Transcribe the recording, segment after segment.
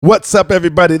What's up,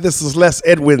 everybody? This is Les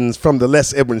Edwins from the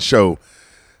Les Edwins Show,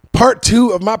 part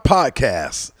 2 of my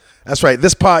podcast. That's right.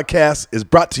 This podcast is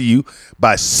brought to you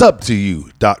by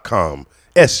sub2u.com,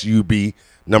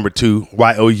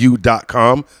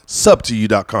 SUB2YOU.com,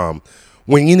 sub2u.com.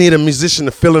 When you need a musician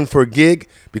to fill in for a gig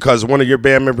because one of your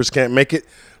band members can't make it,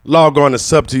 log on to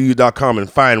sub2u.com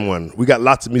and find one. We got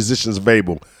lots of musicians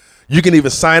available. You can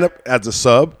even sign up as a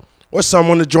sub or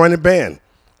someone to join a band.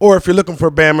 Or if you're looking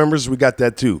for band members, we got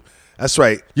that too. That's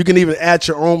right. You can even add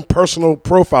your own personal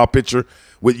profile picture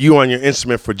with you on your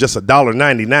instrument for just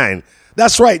 $1.99.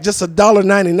 That's right, just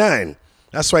 $1.99.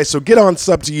 That's right. So get on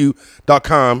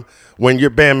sub2u.com when your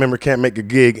band member can't make a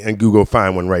gig and Google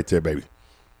find one right there, baby.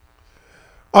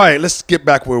 All right, let's get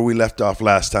back where we left off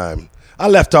last time. I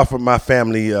left off with my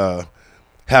family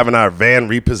having our van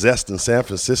repossessed in San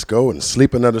Francisco and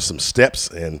sleeping under some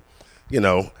steps and,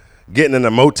 getting in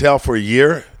a motel for a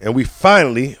year, and we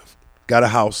finally got a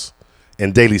house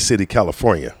in Daly City,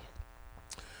 California.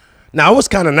 Now, it was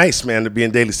kind of nice, man, to be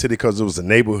in Daly City because it was a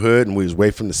neighborhood, and we was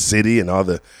away from the city and all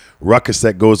the ruckus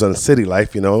that goes on in city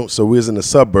life, So we was in the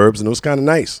suburbs, and it was kind of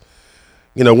nice.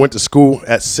 Went to school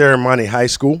at Ceremony High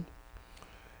School,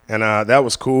 and that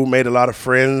was cool. Made a lot of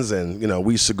friends, and,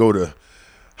 we used to go to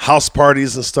house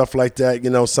parties and stuff like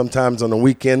that, sometimes on the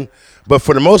weekend. But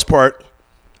for the most part,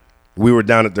 we were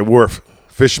down at the wharf,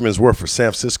 Fisherman's Wharf for San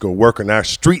Francisco, working our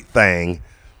Street Thing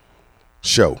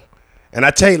show. And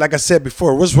I tell you, like I said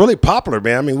before, it was really popular,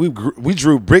 man. I mean, we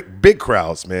drew big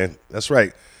crowds, man. That's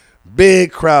right.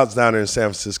 Big crowds down there in San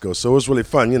Francisco. So it was really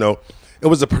fun. It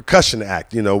was a percussion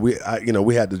act. We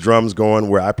had the drums going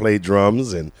where I played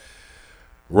drums and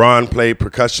Ron played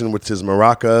percussion with his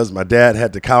maracas. My dad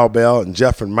had the cowbell, and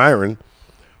Jeff and Myron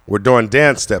were doing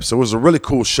dance steps. So it was a really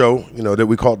cool show, that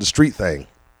we called the Street Thing.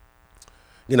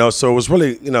 So it was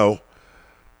really,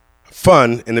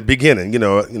 fun in the beginning,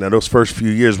 those first few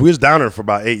years. We was down there for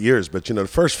about 8 years, but, the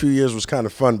first few years was kind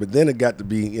of fun. But then it got to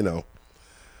be,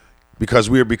 because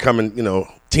we were becoming,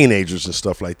 teenagers and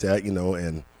stuff like that,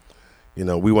 and,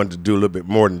 we wanted to do a little bit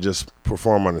more than just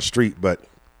perform on the street. But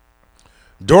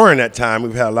during that time,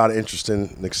 we've had a lot of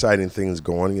interesting and exciting things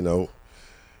going,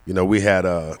 we had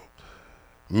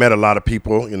met a lot of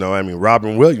people,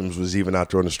 Robin Williams was even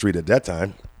out there on the street at that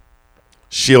time.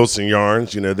 Shields and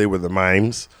Yarns, they were the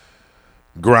mimes.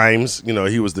 Grimes,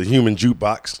 he was the human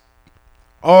jukebox.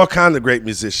 All kinds of great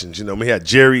musicians. We had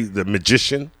Jerry the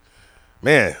magician.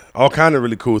 Man, all kind of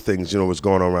really cool things, was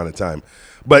going on around the time.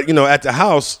 But, at the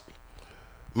house,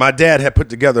 my dad had put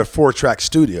together a 4-track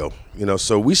studio,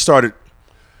 so we started,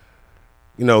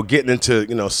 getting into,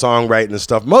 songwriting and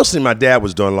stuff. Mostly my dad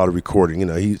was doing a lot of recording,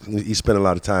 he spent a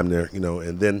lot of time there,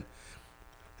 and then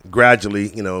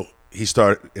gradually, he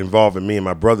started involving me and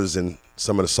my brothers in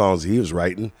some of the songs he was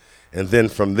writing. And then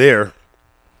from there,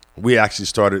 we actually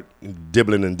started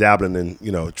dibbling and dabbling and,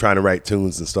 trying to write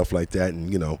tunes and stuff like that.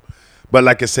 And, but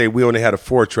like I say, we only had a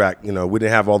 4-track, we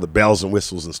didn't have all the bells and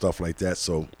whistles and stuff like that.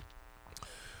 So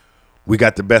we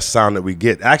got the best sound that we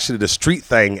get. Actually, the Street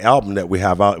Thing album that we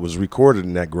have out was recorded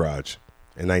in that garage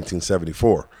in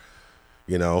 1974,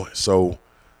 So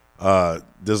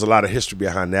there's a lot of history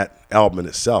behind that album in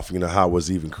itself, how it was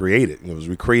even created. It was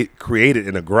created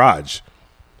in a garage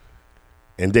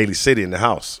in Daly City in the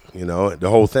house, the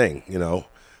whole thing,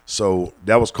 So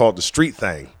that was called the Street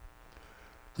Thing,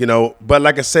 But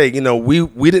like I say,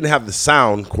 we didn't have the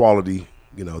sound quality,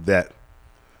 that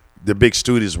the big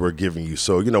studios were giving you.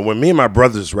 So, when me and my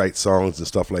brothers write songs and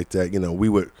stuff like that, we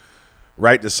would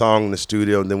write the song in the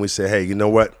studio and then we say, hey, you know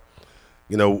what?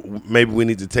 Maybe we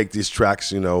need to take these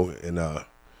tracks, and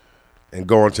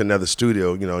go into another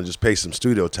studio, and just pay some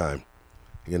studio time,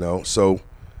 So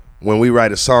when we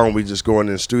write a song, we just go in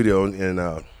the studio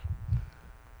and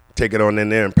take it on in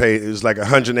there and pay. It was like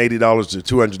 $180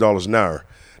 to $200 an hour.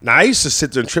 Now, I used to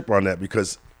sit there and trip on that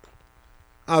because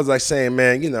I was like saying,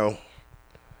 man,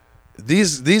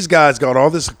 these guys got all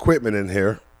this equipment in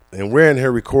here, and we're in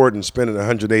here recording, spending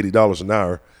 $180 an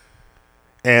hour,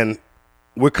 and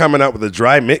we're coming out with a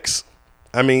dry mix.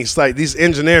 I mean, it's like these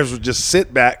engineers would just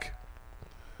sit back,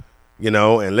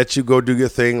 and let you go do your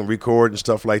thing and record and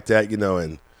stuff like that,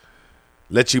 and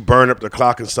let you burn up the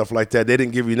clock and stuff like that. They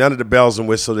didn't give you none of the bells and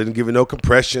whistles. They didn't give you no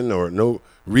compression or no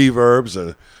reverbs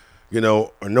or,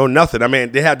 or no nothing. I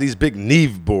mean, they had these big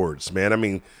Neve boards, man. I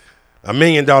mean, $1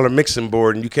 million mixing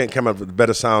board, and you can't come up with a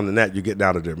better sound than that. You're getting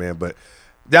out of there, man. But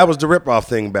that was the rip-off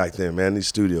thing back then, man, these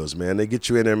studios, man. They get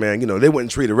you in there, man. They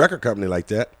wouldn't treat a record company like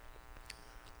that.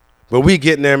 But we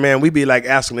get in there, man. We be like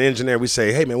asking the engineer. We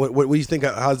say, hey, man, what do you think?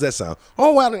 How's that sound?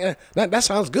 Oh, well, that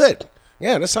sounds good.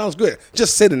 Yeah, that sounds good.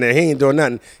 Just sitting there. He ain't doing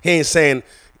nothing. He ain't saying,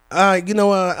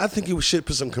 I think you should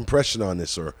put some compression on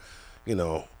this, or, you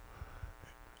know,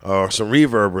 or some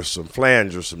reverb, or some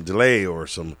flange, or some delay, or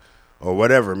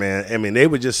whatever, man. I mean, they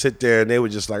would just sit there and they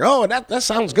would just like, oh, that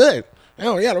sounds good.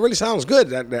 Oh yeah, that really sounds good.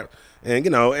 That, and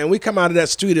and we come out of that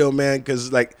studio, man,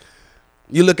 because like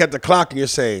you look at the clock and you're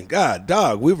saying, God,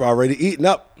 dog, we've already eaten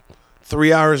up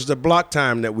 3 hours of block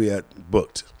time that we had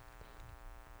booked.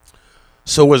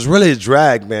 So it was really a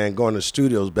drag, man, going to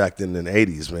studios back then in the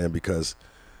 80s, man, because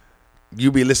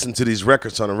you be listening to these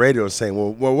records on the radio and saying,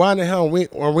 well, why in the hell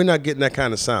are we not getting that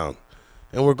kind of sound?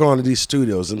 And we're going to these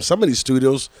studios. And some of these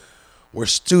studios were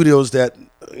studios that,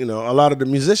 a lot of the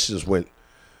musicians went,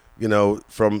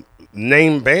 from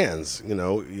name bands,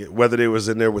 whether they was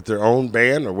in there with their own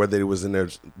band or whether they was in there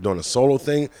doing a solo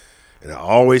thing. And it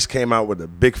always came out with a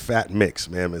big fat mix,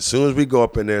 man. As soon as we go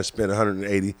up in there and spend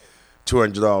 $180,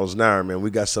 $200 an hour, man, we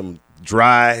got some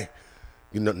dry,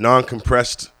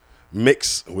 non-compressed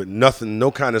mix with nothing, no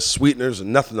kind of sweeteners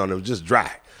and nothing on it. It was just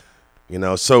dry,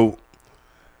 So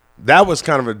that was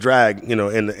kind of a drag, in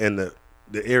the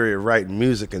area of writing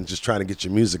music and just trying to get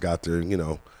your music out there,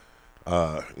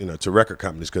 to record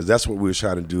companies, because that's what we were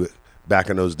trying to do back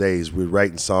in those days. We were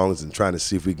writing songs and trying to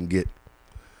see if we can get,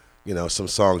 some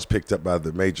songs picked up by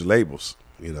the major labels,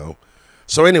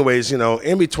 So anyways,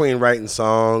 in between writing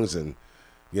songs and,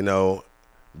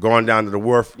 going down to the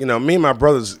wharf, me and my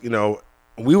brothers,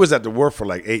 we was at the wharf for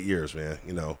like 8 years, man,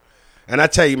 And I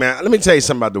tell you, man, let me tell you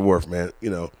something about the wharf, man,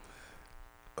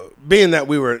 being that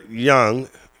we were young,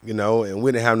 and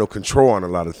we didn't have no control on a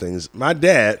lot of things. My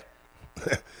dad,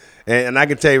 and I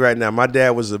can tell you right now, my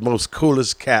dad was the most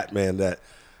coolest cat, man, that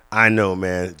I know,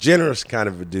 man. Generous kind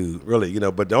of a dude, really,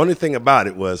 But the only thing about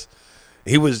it was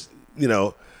he was,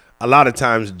 a lot of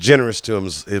times generous to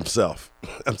himself.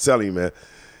 I'm telling you, man.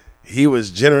 He was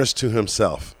generous to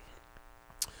himself.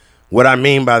 What I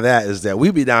mean by that is that we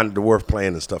be down at the wharf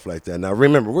playing and stuff like that. Now,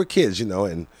 remember, we're kids,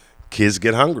 and kids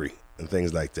get hungry and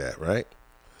things like that, right?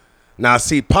 Now,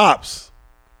 see, Pops,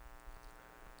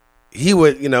 he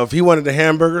would, if he wanted a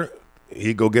hamburger,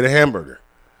 he'd go get a hamburger.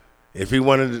 If he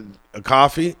wanted a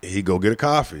coffee, he'd go get a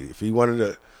coffee. If he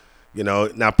wanted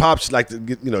now Pops liked to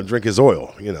get, drink his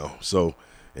oil, So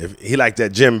if he liked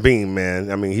that Jim Beam,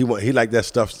 man, I mean, he liked that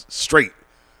stuff straight.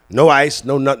 No ice,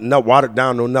 no nothing, no watered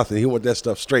down, no nothing. He want that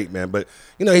stuff straight, man. But,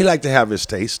 he liked to have his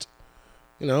taste.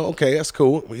 Okay, that's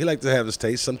cool. He liked to have his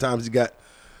taste. Sometimes he got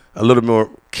a little more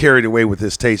carried away with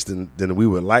his taste than we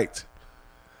would liked.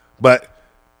 But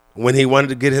when he wanted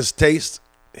to get his taste,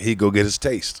 he'd go get his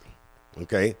taste.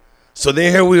 Okay? So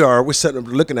then here we are. We're sitting up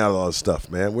looking at all this stuff,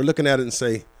 man. We're looking at it and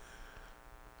say,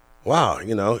 wow,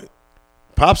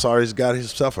 Pop's always got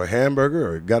himself a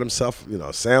hamburger or got himself,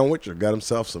 a sandwich or got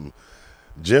himself some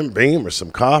Jim Beam or some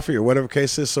coffee or whatever the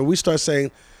case is. So we start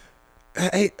saying,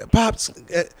 hey, Pops,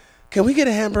 can we get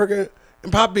a hamburger?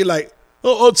 And Pop be like,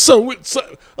 son, we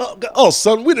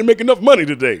didn't make enough money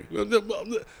today.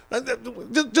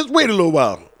 Just wait a little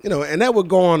while, and that would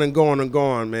go on and go on and go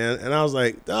on, man. And I was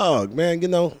like, dog, man,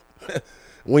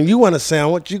 when you want a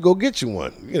sandwich, you go get you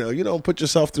one. You don't put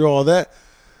yourself through all that,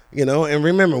 And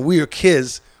remember, we were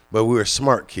kids, but we were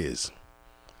smart kids.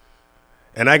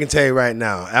 And I can tell you right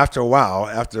now, after a while,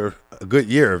 after a good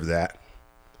year of that,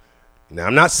 now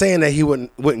I'm not saying that he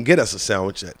wouldn't get us a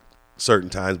sandwich at certain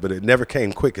times, but it never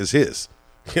came quick as his.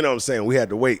 You know what I'm saying? We had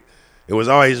to wait. It was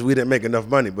always we didn't make enough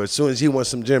money, but as soon as he wants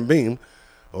some Jim Beam,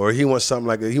 or he wants something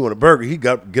like he want a burger, he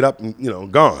get up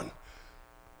and gone.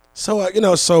 So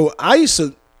so I used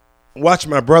to watch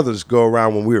my brothers go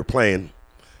around when we were playing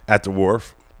at the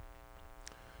wharf.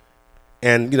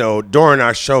 And, during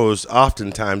our shows,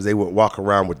 oftentimes they would walk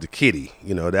around with the kitty.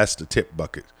 That's the tip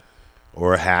bucket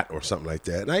or a hat or something like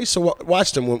that. And I used to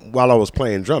watch them while I was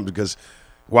playing drums, because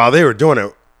while they were doing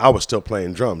it, I was still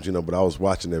playing drums, but I was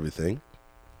watching everything.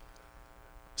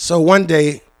 So one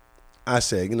day I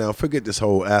said, forget this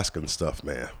whole asking stuff,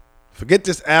 man. Forget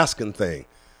this asking thing.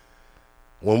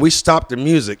 When we stopped the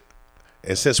music,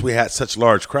 and since we had such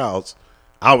large crowds,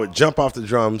 I would jump off the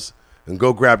drums and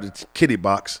go grab the kitty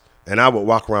box, and I would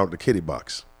walk around with the kitty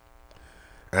box.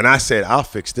 And I said, I'll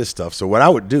fix this stuff. So what I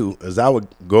would do is I would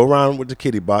go around with the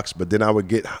kitty box, but then I would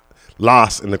get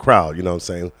lost in the crowd, you know what I'm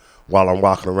saying, while I'm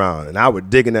walking around. And I would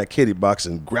dig in that kitty box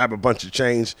and grab a bunch of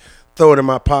change, throw it in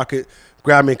my pocket,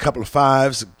 grab me a couple of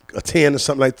fives, a 10 or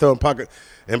something like that, throw it in my pocket,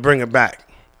 and bring it back.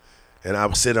 And I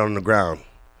would sit on the ground.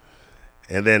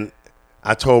 And then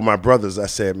I told my brothers, I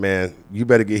said, man, you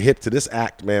better get hip to this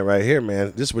act, man, right here,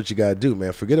 man. This is what you got to do,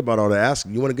 man. Forget about all the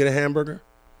asking. You want to get a hamburger?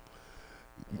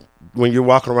 When you're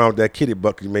walking around with that kitty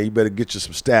bucket, man, you better get you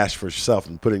some stash for yourself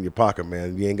and put it in your pocket,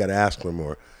 man. You ain't got to ask no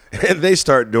more. And they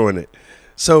start doing it.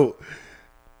 So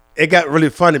it got really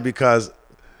funny because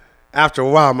after a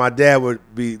while, my dad would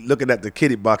be looking at the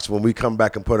kitty box when we come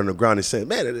back and put it on the ground. He said,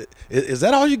 "Man, is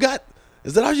that all you got?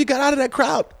 Is that all you got out of that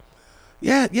crowd?"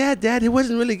 Yeah, Dad. He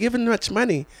wasn't really giving much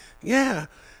money. Yeah,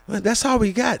 well, that's all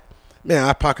we got. Man,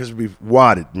 our pockets would be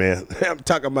wadded, man. You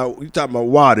talking about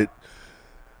wadded.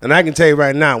 And I can tell you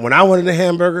right now, when I wanted a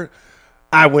hamburger,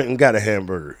 I went and got a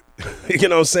hamburger. You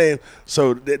know what I'm saying?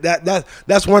 So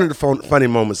that's one of the funny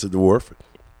moments of the wharf.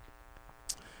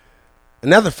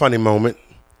 Another funny moment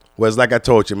was, like I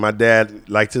told you, my dad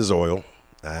liked his oil.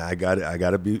 I got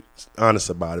to be honest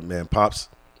about it, man. Pops,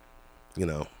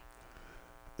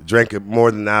 drank it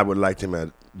more than I would like him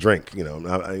to drink.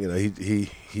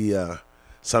 He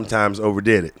sometimes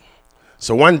overdid it.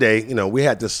 So one day, we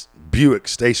had this Buick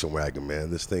station wagon,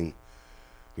 man. This thing,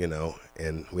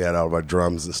 and we had all of our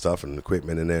drums and stuff and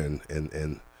equipment in there,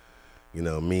 and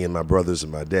me and my brothers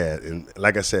and my dad. And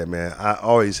like I said, man, I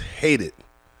always hated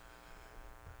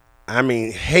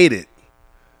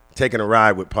taking a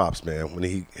ride with Pops, man, when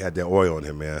he had that oil on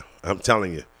him, man. I'm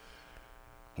telling you,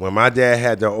 when my dad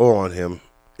had that oil on him,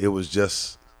 it was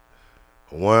just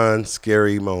one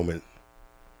scary moment.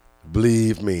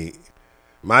 Believe me,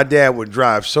 my dad would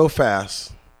drive so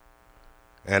fast,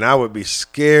 and I would be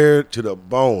scared to the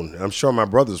bone. I'm sure my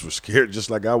brothers were scared just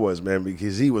like I was, man,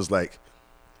 because he was like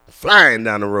flying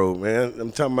down the road, man.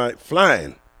 I'm talking about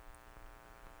flying.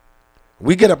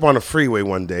 We get up on the freeway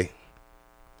one day,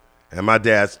 and my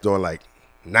dad's doing like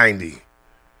 90,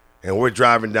 and we're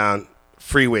driving down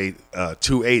freeway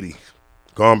 280,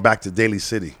 going back to Daly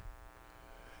City.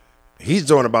 He's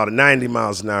doing about 90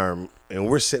 miles an hour, and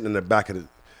we're sitting in the back of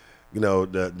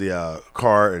the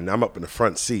car, and I'm up in the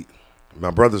front seat.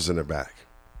 My brother's in the back,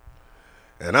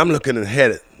 and I'm looking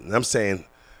ahead, and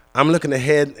I'm looking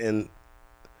ahead, and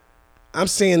I'm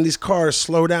seeing these cars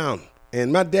slow down,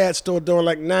 and my dad's still doing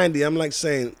like 90. I'm like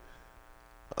saying,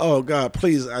 "Oh God,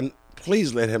 please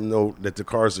let him know that the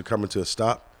cars are coming to a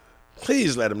stop.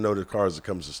 Please let him know the cars are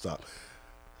coming to a stop."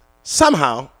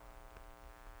 Somehow,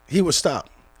 he would stop.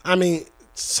 I mean,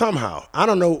 somehow. I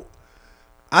don't know.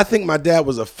 I think my dad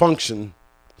was a functional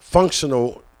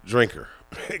drinker,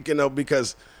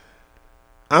 because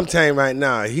I'm telling you right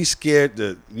now, he scared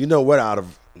the out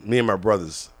of me and my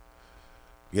brothers.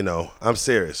 I'm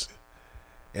serious.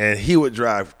 And he would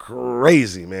drive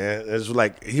crazy, man. It's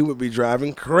like he would be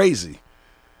driving crazy.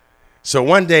 So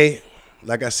one day,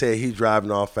 like I said, he's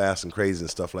driving all fast and crazy and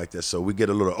stuff like that. So we get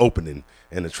a little opening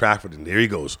in the traffic, and there he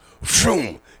goes.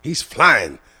 Vroom! He's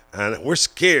flying. And we're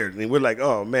scared. And we're like,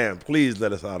 "Oh, man, please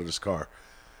let us out of this car."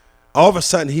 All of a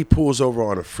sudden, he pulls over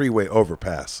on a freeway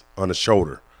overpass on the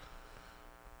shoulder.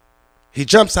 He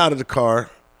jumps out of the car,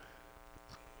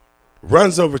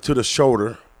 runs over to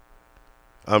the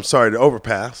the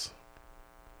overpass,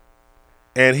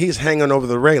 and he's hanging over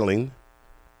the railing,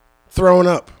 throwing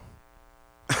up.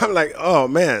 I'm like, "Oh,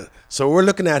 man." So we're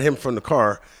looking at him from the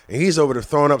car, and he's over there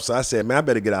throwing up. So I said, "Man, I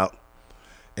better get out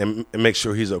and make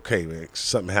sure he's okay, man.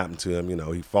 Something happened to him,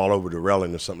 he fall over the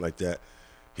railing or something like that."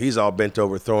 He's all bent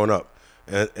over, throwing up.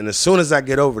 And as soon as I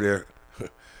get over there,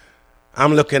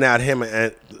 I'm looking at him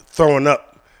and throwing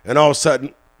up, and all of a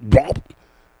sudden, bop,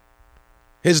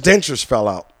 his dentures fell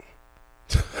out.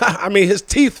 I mean, his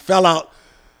teeth fell out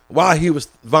while he was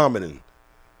vomiting,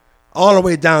 all the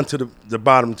way down to the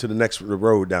bottom to the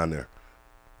road down there.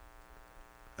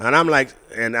 And I'm like,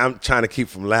 and I'm trying to keep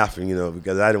from laughing,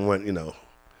 because I didn't want,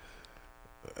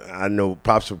 I know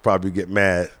Pops would probably get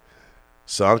mad.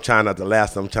 So I'm trying not to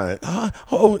laugh. I'm trying,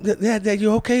 Dad,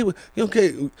 you okay? You okay?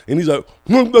 And he's like,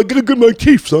 "I gotta get my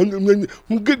teeth, son.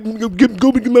 Go get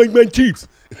my teeth."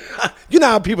 You know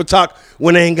how people talk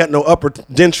when they ain't got no upper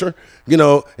denture,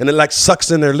 and it like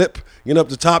sucks in their lip, up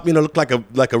the top, look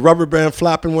like a rubber band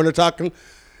flapping when they're talking.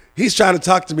 He's trying to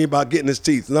talk to me about getting his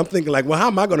teeth. And I'm thinking like, well, how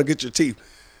am I going to get your teeth?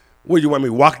 What, you want me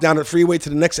to walk down the freeway to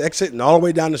the next exit and all the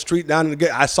way down the street, down to the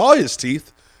gate? I saw his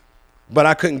teeth, but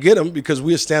I couldn't get him because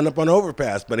we were standing up on the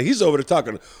overpass. But he's over there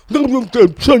talking,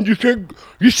 "Son,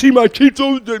 you see my teeth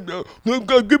over there?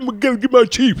 Get my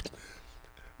teeth."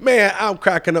 Man, I'm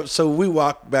cracking up. So we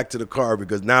walk back to the car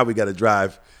because now we got to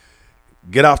drive,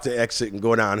 get off the exit and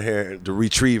go down here to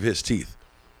retrieve his teeth.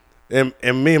 And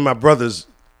me and my brothers,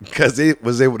 because they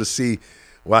was able to see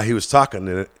while he was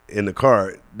talking in the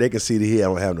car, they can see that he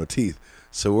don't have no teeth.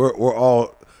 So we're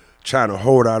all trying to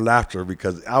hold our laughter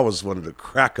because I was wanting to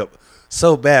crack up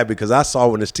so bad because I saw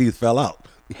when his teeth fell out.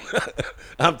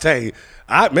 I'm telling you,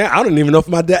 I don't even know if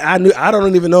my dad, I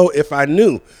don't even know if I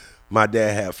knew my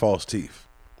dad had false teeth.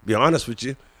 Be honest with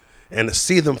you. And to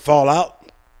see them fall out,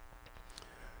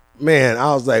 man,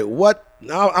 I was like, what?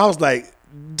 I was like,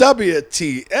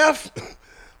 WTF?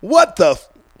 What the?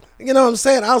 You know what I'm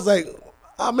saying? I was like,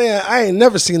 oh man, I ain't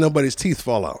never seen nobody's teeth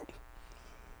fall out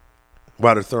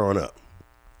while they're throwing up.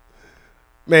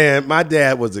 Man, my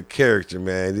dad was a character,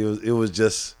 man. It was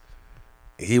just,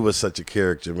 he was such a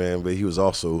character, man, but he was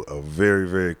also a very,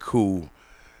 very cool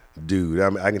dude. I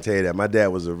mean, I can tell you that. My dad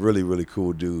was a really, really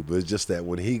cool dude, but it's just that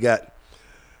when he got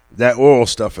that oil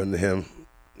stuff into him,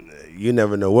 you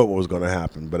never know what was going to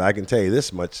happen. But I can tell you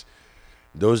this much.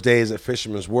 Those days at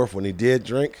Fisherman's Wharf when he did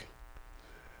drink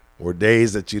were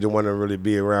days that you didn't want to really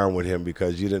be around with him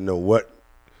because you didn't know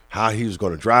how he was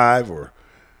going to drive or,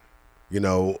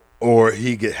 or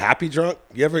he get happy drunk.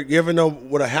 You ever know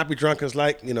what a happy drunk is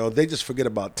like? They just forget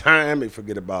about time. They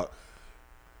forget about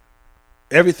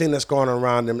everything that's going on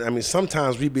around them. I mean,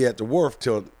 sometimes we'd be at the wharf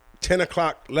till 10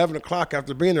 o'clock, 11 o'clock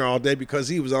after being there all day because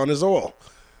he was on his oil.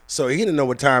 So he didn't know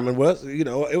what time it was.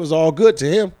 It was all good to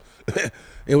him.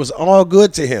 It was all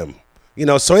good to him.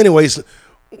 So anyways,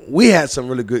 we had some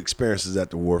really good experiences at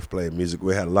the wharf playing music.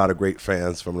 We had a lot of great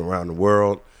fans from around the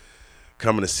world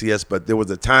coming to see us. But there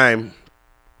was a time,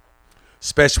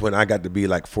 especially when I got to be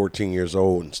like 14 years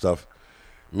old and stuff,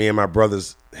 me and my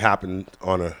brothers happened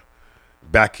on a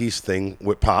back east thing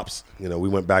with Pops. We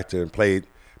went back there and played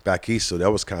back east, so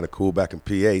that was kind of cool back in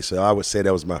PA. So I would say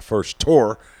that was my first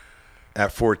tour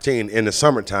at 14 in the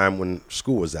summertime when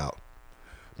school was out.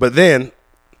 But then,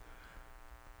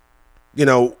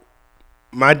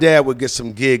 my dad would get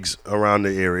some gigs around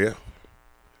the area,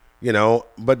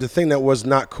 but the thing that was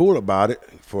not cool about it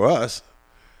for us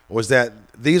was that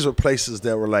these were places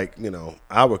that were like,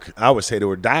 I would say they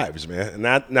were dives, man.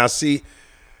 And now see,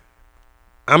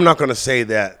 I'm not going to say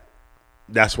that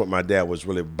that's what my dad was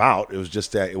really about. It was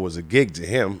just that it was a gig to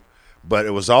him, but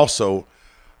it was also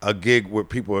a gig with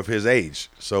people of his age.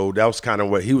 So that was kind of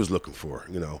what he was looking for,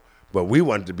 But we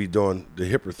wanted to be doing the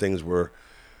hipper things where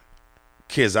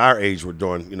kids our age were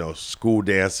doing, school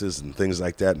dances and things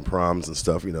like that and proms and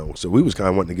stuff, So we was kind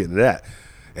of wanting to get into that.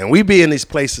 And we be in these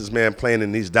places, man, playing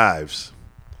in these dives.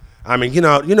 I mean,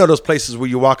 those places where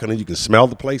you walk in and you can smell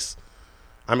the place?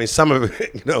 I mean, some of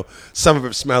it, some of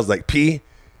it smells like pee,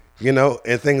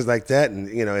 and things like that. And,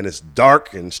 and it's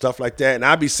dark and stuff like that. And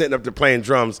I'd be sitting up there playing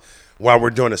drums while we're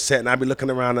doing a set. And I'd be looking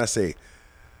around and I say,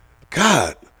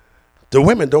 God, the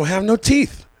women don't have no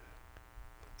teeth.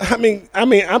 I mean,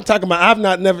 I'm talking about,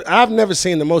 I've never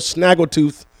seen the most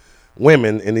snaggletooth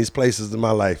women in these places in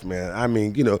my life, man. I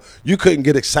mean, you couldn't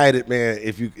get excited, man,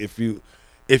 if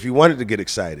you wanted to get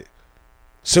excited.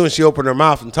 As soon as she opened her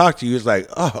mouth and talked to you, it's like,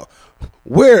 oh,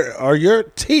 where are your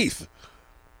teeth?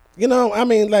 I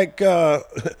mean, like, have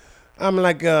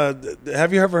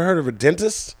you ever heard of a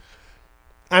dentist?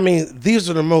 I mean, these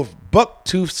are the most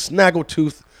buck-tooth,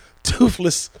 snaggletooth,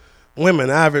 toothless women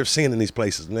I've ever seen in these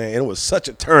places, man. And it was such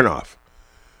a turnoff.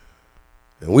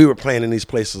 And we were playing in these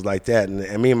places like that.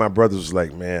 And me and my brothers was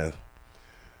like, man,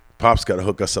 Pop's got to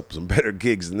hook us up with some better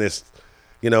gigs than this.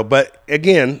 But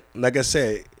again, like I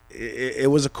said, it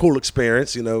was a cool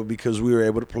experience, because we were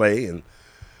able to play and,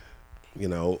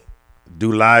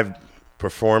 do live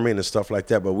performing and stuff like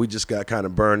that. But we just got kind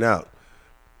of burned out.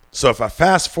 So if I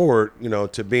fast forward,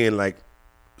 to being like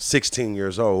 16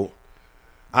 years old,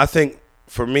 I think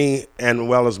for me and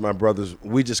well as my brothers,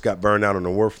 we just got burned out on the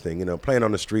wharf thing, playing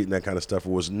on the street and that kind of stuff.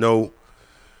 There was no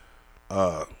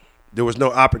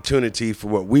opportunity for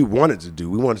what we wanted to do.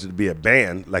 We wanted to be a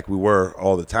band like we were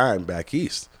all the time back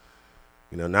east,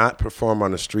 not perform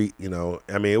on the street.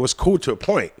 I mean, it was cool to a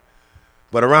point,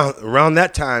 but around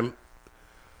that time,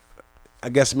 I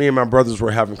guess me and my brothers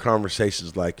were having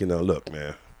conversations like, look,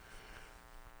 man,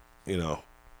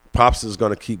 Pops is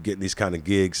going to keep getting these kind of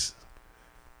gigs.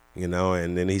 And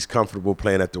then he's comfortable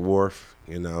playing at the wharf,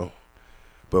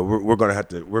 but we're gonna have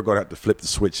to flip the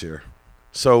switch here.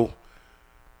 So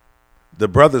the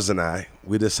brothers and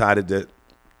we decided to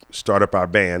start up our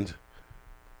band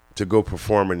to go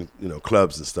perform in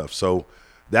clubs and stuff. So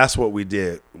that's what we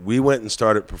did. We went and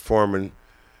started performing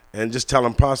and just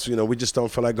telling Pops, we just don't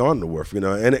feel like going to the wharf, and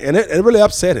it really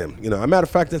upset him. A matter of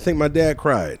fact, I think my dad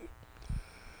cried.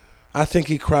 I think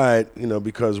he cried,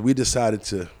 because we decided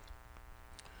to.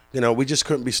 We just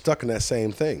couldn't be stuck in that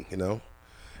same thing,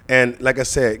 And like I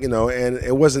said, and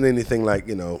it wasn't anything like,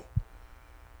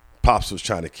 Pops was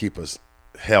trying to keep us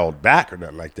held back or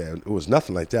nothing like that. It was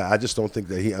nothing like that. I just don't think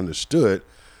that he understood,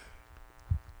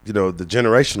 the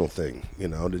generational thing,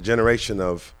 the generation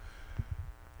of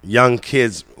young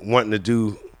kids wanting to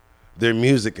do their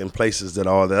music in places that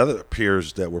all the other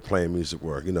peers that were playing music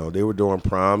were. They were doing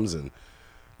proms and,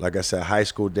 like I said, high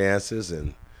school dances,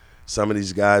 and some of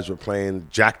these guys were playing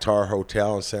Jack Tar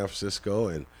Hotel in San Francisco.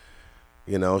 And,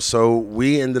 so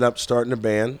we ended up starting a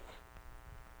band.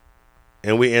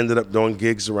 And we ended up doing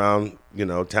gigs around,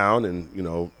 town,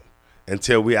 and,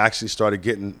 until we actually started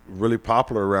getting really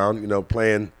popular around,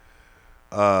 playing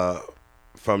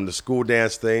from the school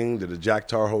dance thing to the Jack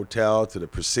Tar Hotel to the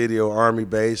Presidio Army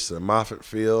Base to the Moffett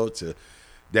Field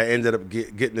that ended up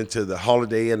getting into the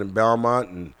Holiday Inn in Belmont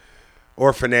and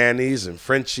Orphan Annie's and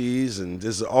Frenchie's, and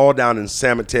this is all down in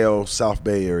San Mateo, South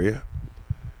Bay area.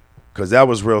 Because that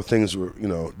was where things were,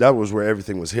 that was where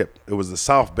everything was hip. It was the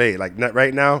South Bay. Like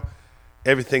right now,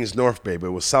 everything's North Bay, but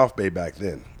it was South Bay back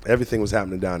then. Everything was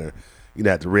happening down there.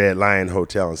 At the Red Lion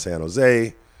Hotel in San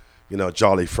Jose,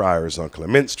 Jolly Friars on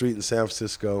Clement Street in San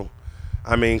Francisco.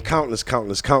 I mean, countless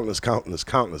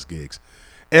gigs.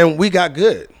 And we got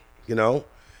good,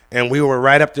 and we were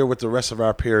right up there with the rest of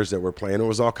our peers that were playing. There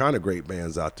was all kind of great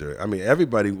bands out there. I mean,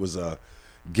 everybody was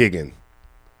gigging,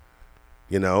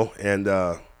 and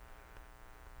a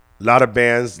lot of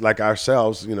bands like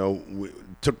ourselves,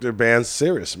 took their bands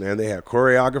serious, man. They had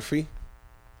choreography.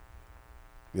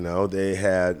 They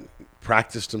had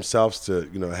practiced themselves to,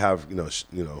 have,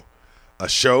 a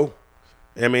show.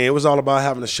 I mean, it was all about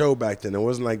having a show back then. It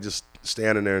wasn't like just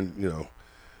standing there and,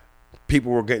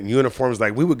 people were getting uniforms.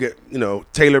 Like we would get,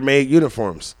 tailor-made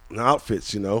uniforms and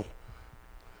outfits, and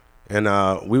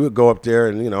we would go up there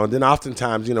and, and then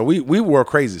oftentimes, we wore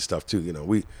crazy stuff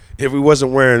too. If we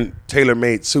wasn't wearing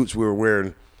tailor-made suits, we were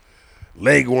wearing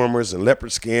leg warmers and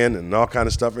leopard skin and all kind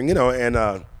of stuff.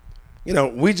 And,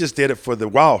 we just did it for the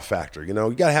wow factor. We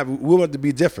wanted to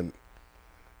be different.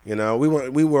 We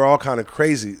were all kind of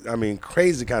crazy. I mean,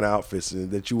 crazy kind of outfits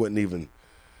that you wouldn't even,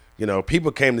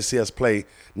 people came to see us play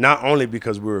not only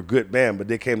because we were a good band, but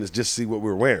they came to just see what we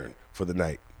were wearing for the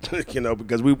night,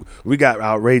 because we got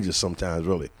outrageous sometimes,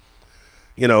 really.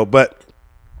 But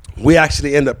we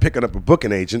actually ended up picking up a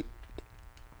booking agent,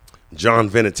 John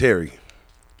Vinatieri,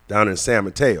 down in San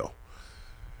Mateo.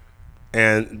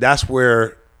 And that's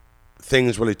where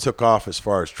things really took off as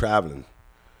far as traveling,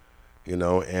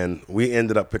 and we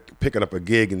ended up picking up a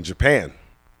gig in Japan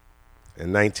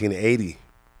in 1980.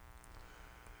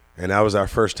 And that was our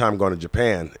first time going to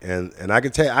Japan. And let me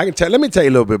tell you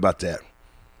a little bit about that.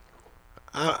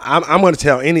 I'm going to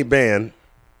tell any band,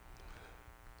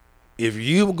 if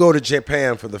you go to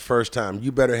Japan for the first time,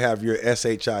 you better have your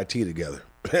SHIT together.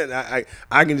 And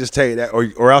I can just tell you that,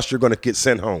 or else you're going to get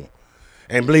sent home.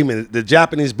 And believe me, the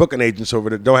Japanese booking agents over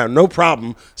there don't have no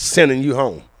problem sending you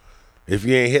home if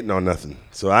you ain't hitting on nothing.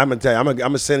 So I'm going to tell you, I'm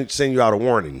going to send you out a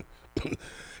warning.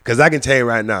 Because I can tell you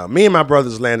right now, me and my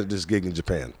brothers landed this gig in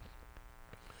Japan.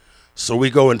 So we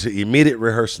go into immediate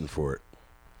rehearsing for it.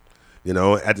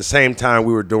 At the same time,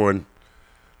 we were doing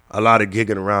a lot of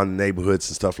gigging around the neighborhoods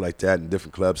and stuff like that in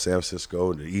different clubs, San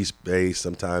Francisco, the East Bay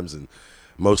sometimes, and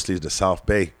mostly the South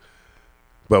Bay.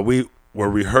 But we were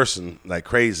rehearsing like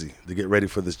crazy to get ready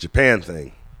for this Japan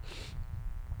thing.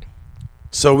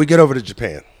 So we get over to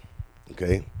Japan,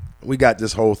 okay? We got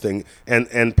this whole thing.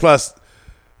 And plus,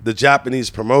 the Japanese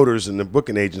promoters and the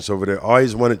booking agents over there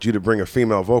always wanted you to bring a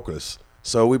female vocalist.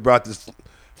 So we brought this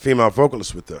female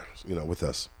vocalist with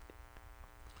us.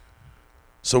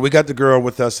 So we got the girl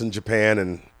with us in Japan,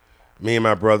 and me and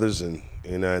my brothers, and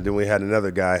then we had another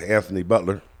guy, Anthony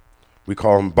Butler. We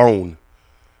call him Bone,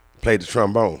 played the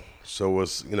trombone. So it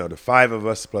was, the five of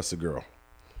us plus the girl.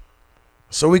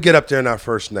 So we get up there on our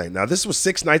first night. Now, this was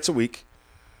 6 nights a week,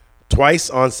 twice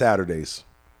on Saturdays,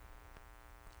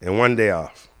 and 1 day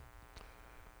off.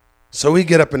 So we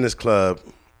get up in this club,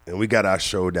 and we got our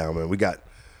show down, man. We got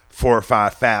 4 or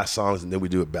 5 fast songs, and then we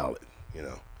do a ballad,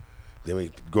 Then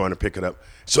we go on and pick it up.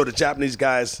 So the Japanese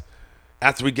guys,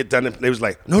 after we get done, they was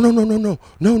like, no.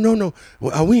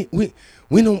 Well,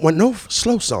 we don't want no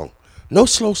slow song. No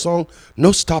slow song,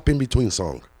 no stop in between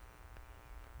song.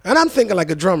 And I'm thinking like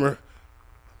a drummer,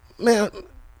 man,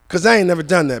 because I ain't never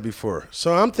done that before.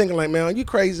 So I'm thinking like, man, are you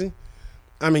crazy?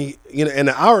 I mean, and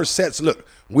the hour sets, look,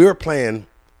 we were playing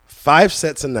 5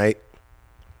 sets a night,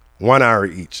 1 hour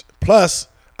each. Plus,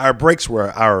 our breaks were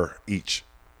an hour each.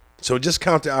 So just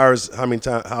count the hours, how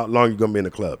long you're going to be in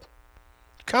the club.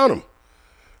 Count them.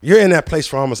 You're in that place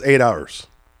for almost 8 hours.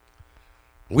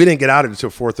 We didn't get out of it until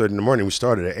 4:30 in the morning. We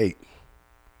started at 8.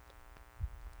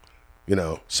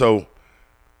 So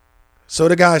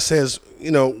the guy says,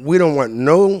 we don't want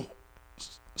no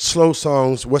slow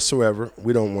songs whatsoever.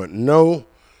 We don't want no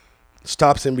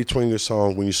stops in between your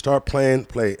song. When you start playing,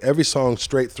 play every song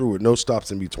straight through with no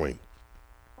stops in between.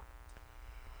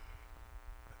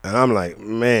 And I'm like,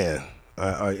 man.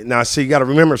 Now, see, you got to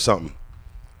remember something.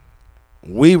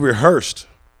 We rehearsed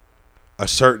a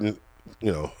certain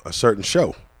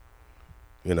show.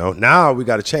 Now we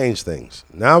got to change things.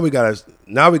 Now we got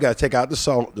to take out the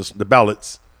song, the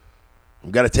ballads.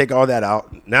 We got to take all that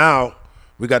out. Now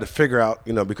We got to figure out,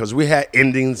 because we had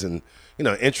endings and,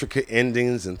 intricate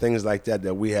endings and things like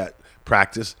that we had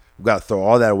practiced. We got to throw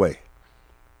all that away.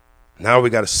 Now we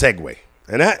got to segue.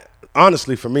 And that,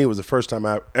 honestly, for me, was the first time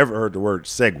I ever heard the word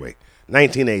segue.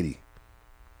 1980.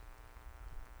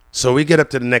 So we get up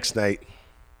to the next night.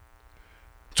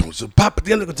 Right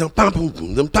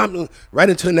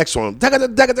into the next one. And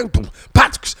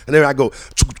then I go,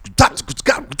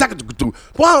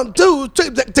 1, 2, 3,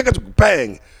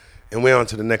 bang. And we're on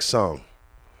to the next song.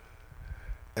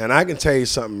 And I can tell you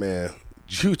something, man.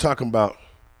 You talking about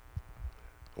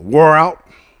wore out.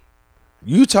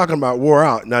 You talking about wore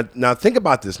out. Now think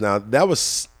about this. Now, that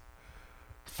was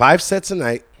 5 sets a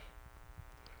night,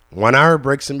 1 hour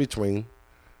breaks in between,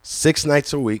 6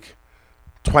 nights a week,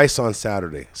 twice on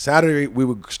Saturday. Saturday, we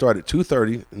would start at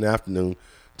 2:30 in the afternoon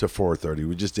to 4:30.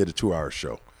 We just did a 2-hour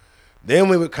show. Then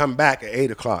we would come back at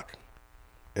 8 o'clock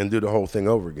and do the whole thing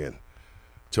over again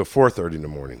till 4:30 in the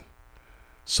morning.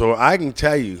 So I can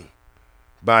tell you,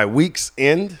 by week's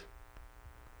end,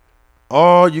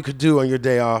 all you could do on your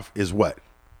day off is what?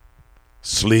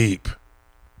 Sleep.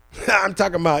 I'm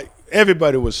talking about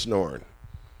everybody was snoring.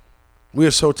 We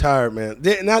were so tired, man.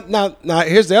 Now,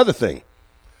 here's the other thing.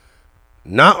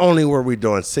 Not only were we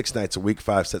doing 6 nights a week,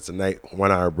 5 sets a night,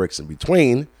 1 hour breaks in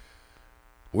between,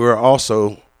 we were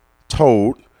also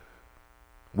told,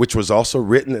 which was also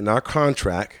written in our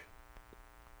contract,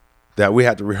 that we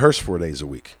had to rehearse 4 days a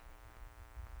week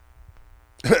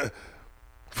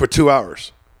for 2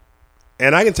 hours.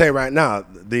 And I can tell you right now,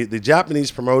 the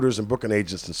Japanese promoters and booking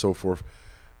agents and so forth,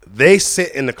 they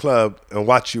sit in the club and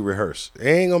watch you rehearse.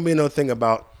 There ain't going to be no thing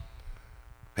about,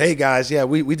 hey, guys, yeah,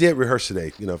 we did rehearse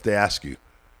today, if they ask you.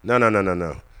 No.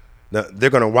 They're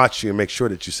going to watch you and make sure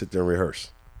that you sit there and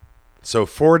rehearse. So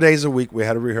 4 days a week we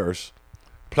had to rehearse,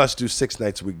 plus do 6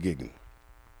 nights a week gigging.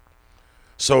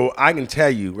 So I can tell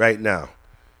you right now,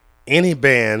 any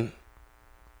band,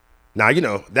 now,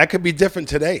 that could be different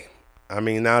today. I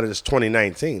mean, now that it's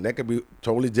 2019, that could be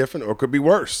totally different or it could be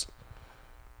worse.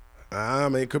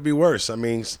 It could be worse.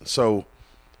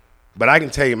 But I can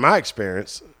tell you my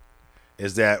experience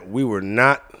is that we were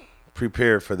not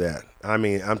prepared for that.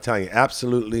 I'm telling you,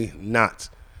 absolutely not.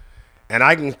 And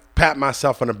I can pat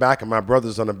myself on the back and my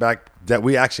brothers on the back that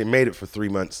we actually made it for 3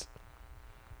 months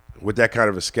with that kind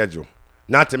of a schedule.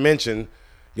 Not to mention,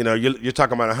 you're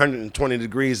talking about 120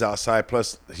 degrees outside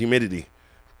plus humidity.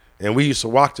 And we used to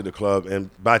walk to the club,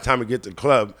 and by the time we get to the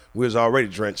club, we was already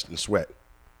drenched in sweat.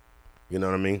 You know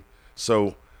what I mean?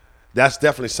 So that's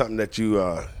definitely something that you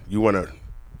want to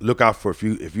look out for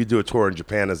if you do a tour in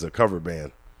Japan as a cover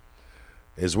band,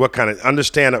 is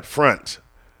understand up front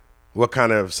what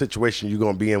kind of situation you're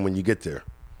going to be in when you get there.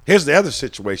 Here's the other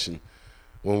situation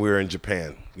when we were in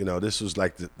Japan. This was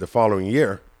like the following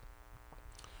year.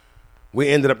 We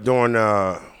ended up doing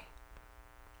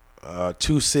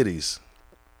 2 cities,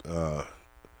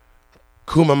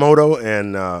 Kumamoto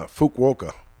and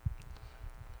Fukuoka.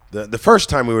 The first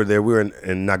time we were there, we were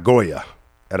in Nagoya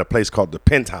at a place called the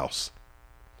Penthouse.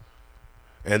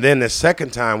 And then the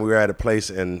second time we were at a place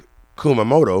in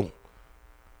Kumamoto.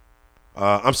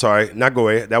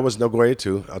 Nagoya. That was Nagoya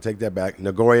too. I'll take that back.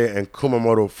 Nagoya and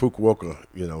Kumamoto, Fukuoka,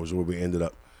 is where we ended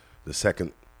up the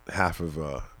second half of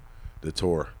the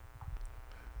tour.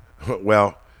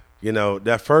 Well,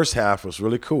 that first half was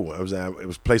really cool. It was a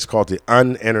place called the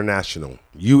UN International,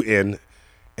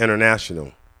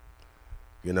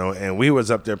 and we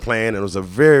was up there playing, and it was a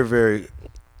very, very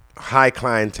high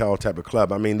clientele type of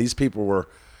club. These people were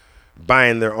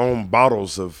buying their own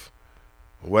bottles of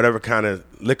whatever kind of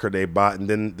liquor they bought, and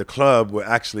then the club would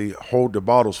actually hold the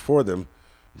bottles for them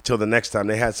until the next time.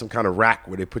 They had some kind of rack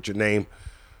where they put your name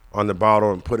on the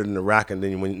bottle and put it in the rack, and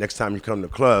then when next time you come to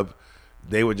the club,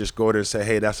 they would just go there and say,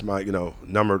 hey, that's my,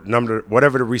 number,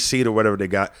 whatever the receipt or whatever they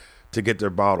got to get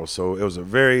their bottle. So it was a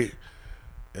very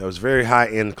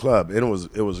high-end club, and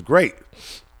it was great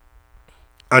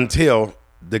until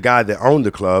the guy that owned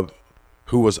the club,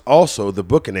 who was also the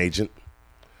booking agent,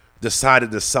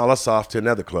 decided to sell us off to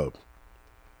another club.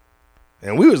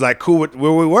 And we was like cool with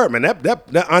where we were, man.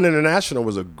 That International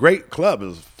was a great club. It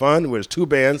was fun. There was 2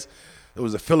 bands. It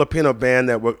was a Filipino band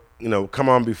that would, come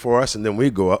on before us, and then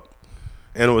we'd go up.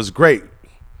 And it was great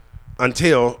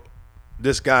until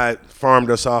this guy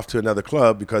farmed us off to another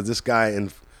club because this guy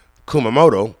in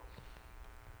Kumamoto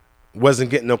wasn't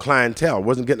getting no clientele,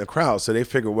 wasn't getting a crowd. So they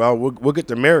figured, well, we'll get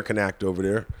the American act over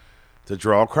there to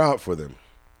draw a crowd for them.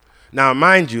 Now,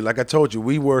 mind you, like I told you,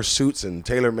 we wore suits and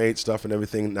tailor-made stuff and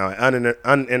everything. Now,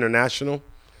 International,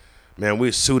 man,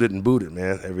 we suited and booted,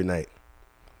 man, every night.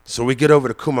 So we get over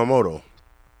to Kumamoto.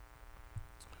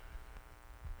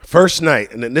 First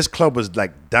night, and then this club was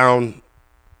like down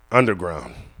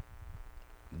underground,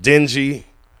 dingy,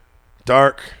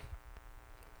 dark,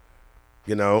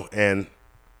 and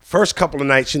first couple of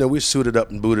nights, we suited up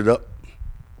and booted up.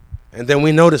 And then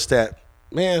we noticed that,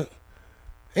 man,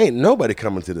 ain't nobody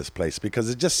coming to this place because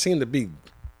it just seemed to be,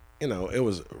 it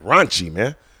was raunchy,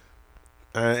 man.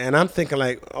 And I'm thinking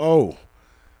like, oh,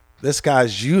 this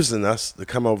guy's using us to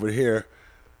come over here,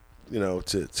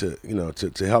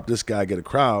 to help this guy get a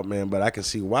crowd, man. But I can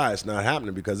see why it's not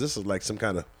happening because this is like some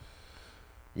kind of,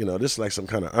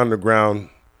 underground,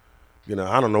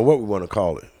 I don't know what we want to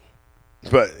call it,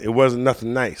 but it wasn't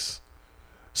nothing nice.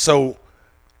 So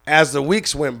as the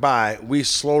weeks went by, we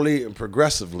slowly and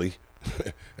progressively,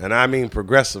 and I mean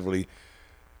progressively,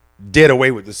 did away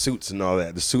with the suits and all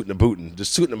that, the suit and the booting. The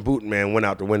suit and the booting, man, went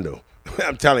out the window.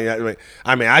 I'm telling you,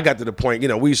 I got to the point,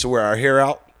 we used to wear our hair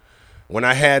out when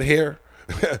I had hair.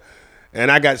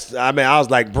 And I was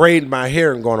like braiding my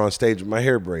hair and going on stage with my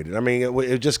hair braided.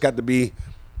 It just got to be,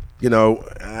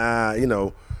 I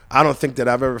don't think that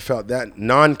I've ever felt that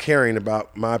non-caring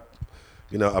about my,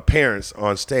 appearance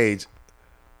on stage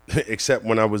except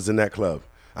when I was in that club.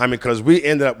 Because we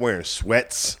ended up wearing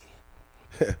sweats,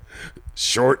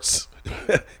 shorts,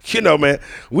 man.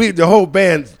 The whole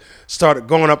band started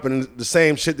going up in the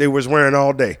same shit they was wearing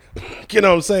all day, you know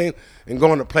what I'm saying, and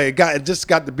going to play. It just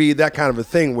got to be that kind of a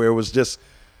thing where it was just,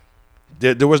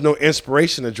 there was no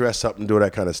inspiration to dress up and do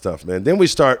that kind of stuff, man. Then we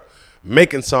start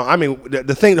making songs.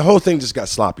 The whole thing just got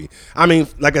sloppy.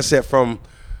 Like I said, from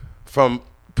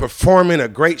performing a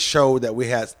great show that we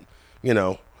had,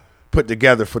 put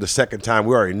together for the second time,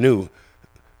 we already knew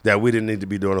that we didn't need to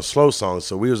be doing a slow song,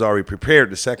 so we was already prepared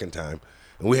the second time,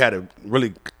 and we had a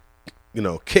really,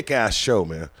 kick-ass show,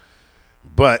 man.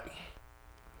 But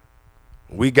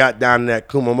we got down in that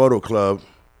Kumamoto club,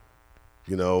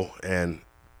 and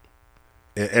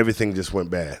everything just went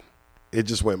bad. It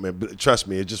just went, trust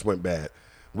me, it just went bad.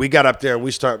 We got up there and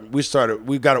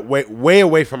we got it way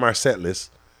away from our set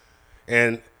list,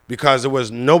 and because there was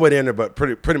nobody in there but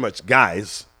pretty much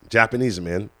guys, Japanese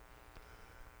men.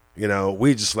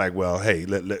 We just like, well, hey,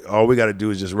 all we got to do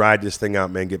is just ride this thing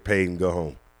out, man, get paid and go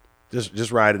home.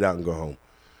 Just ride it out and go home.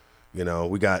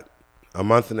 We got a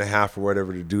month and a half or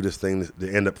whatever to do this thing to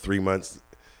end up 3 months,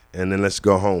 and then let's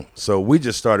go home. So we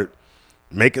just started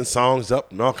making songs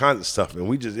up and all kinds of stuff,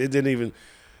 and it didn't even,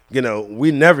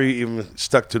 we never even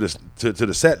stuck to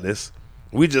the set list.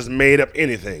 We just made up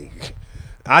anything.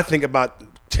 I think about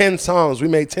 10 songs. We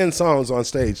made 10 songs on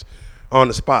stage, on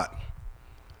the spot.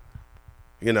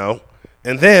 And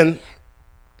then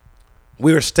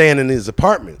we were staying in these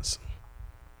apartments.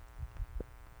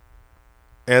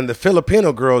 And the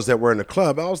Filipino girls that were in the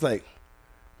club, I was like,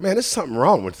 man, there's something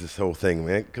wrong with this whole thing,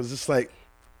 man. Because it's like,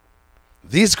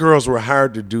 these girls were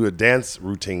hired to do a dance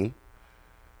routine.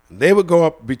 They would go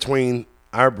up between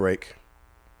our break.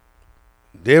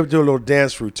 They would do a little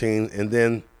dance routine. And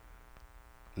then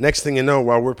next thing you know,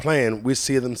 while we're playing, we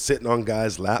see them sitting on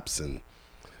guys' laps and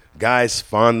guys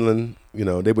fondling.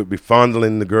 They would be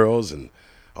fondling the girls and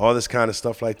all this kind of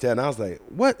stuff like that. And I was like,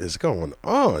 what is going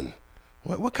on?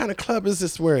 What kind of club is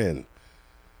this we're in?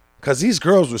 Because these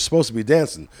girls were supposed to be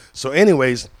dancing. So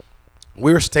anyways,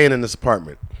 we were staying in this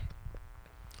apartment.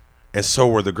 And so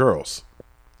were the girls.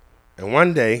 And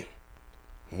one day,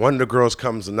 one of the girls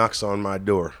comes and knocks on my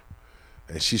door.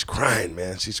 And she's crying,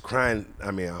 man. She's crying,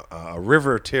 a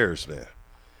river of tears, man.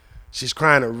 She's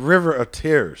crying a river of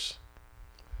tears.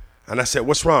 And I said,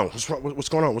 what's wrong? What's wrong? What's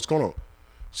going on? What's going on?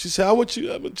 She said, I want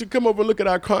you to come over and look at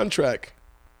our contract.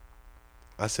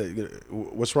 I said,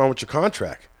 what's wrong with your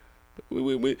contract?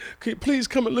 Can you please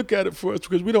come and look at it for us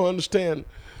because we don't understand.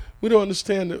 We don't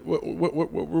understand what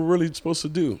we're really supposed to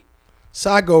do.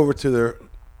 So I go over to their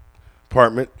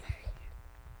apartment.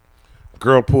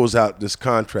 Girl pulls out this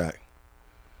contract.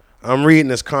 I'm reading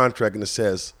this contract and it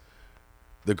says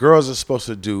the girls are supposed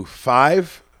to do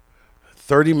 5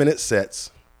 30-minute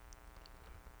sets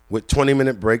with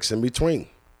 20-minute breaks in between.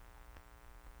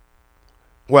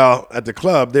 Well, at the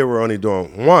club, they were only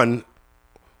doing one,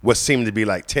 what seemed to be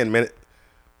like 10-minute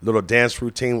little dance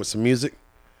routine with some music.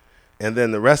 And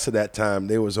then the rest of that time,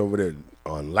 they was over there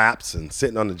on laps and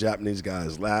sitting on the Japanese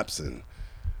guys' laps. And,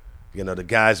 the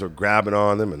guys were grabbing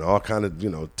on them and all kind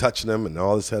of, touching them and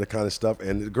all this other kind of stuff.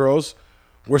 And the girls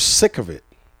were sick of it.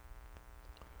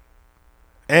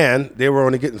 And they were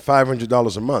only getting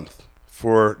 $500 a month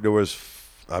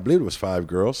I believe it was 5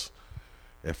 girls,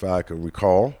 if I can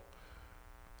recall.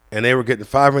 And they were getting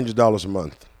 $500 a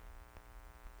month.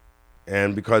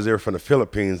 And because they were from the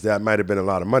Philippines, that might have been a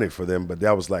lot of money for them, but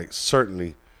that was like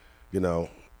certainly,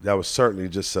 that was certainly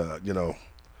just,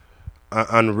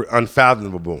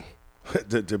 unfathomable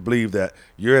to believe that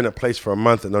you're in a place for a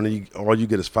month and all you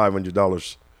get is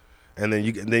 $500, and then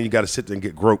you got to sit there and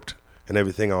get groped and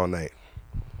everything all night.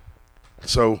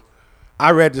 So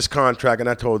I read this contract and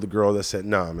I told the girl, I said,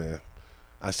 "No, man."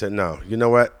 I said, "No. You know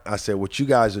what?" I said, "What you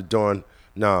guys are doing,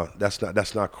 no, that's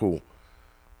not cool."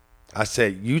 I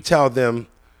said, "You tell them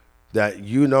that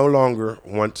you no longer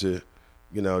want to,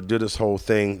 do this whole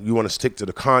thing. You want to stick to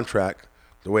the contract,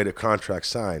 the way the contract's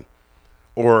signed,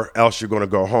 or else you're going to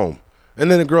go home." And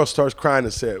then the girl starts crying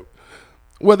and said,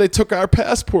 "Well, they took our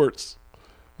passports.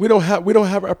 We don't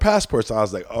have our passports." I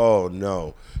was like, "Oh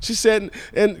no." She said,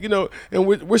 and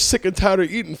we're sick and tired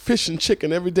of eating fish and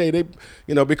chicken every day. They,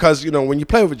 because when you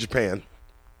play with Japan.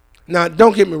 Now,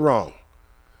 don't get me wrong.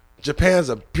 Japan's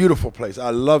a beautiful place.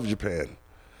 I love Japan.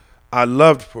 I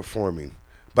loved performing,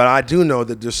 but I do know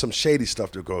that there's some shady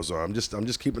stuff that goes on. I'm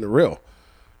just keeping it real,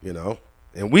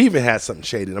 And we even had something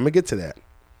shady. I'm gonna get to that.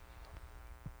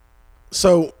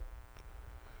 So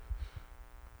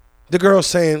the girl's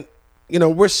saying,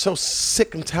 we're so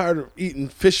sick and tired of eating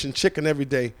fish and chicken every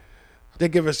day. They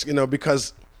give us,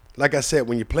 because, like I said,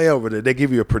 when you play over there, they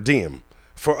give you a per diem.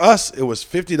 For us, it was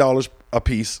 $50 a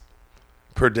piece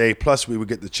per day, plus we would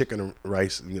get the chicken and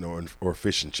rice, or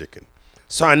fish and chicken.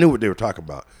 So I knew what they were talking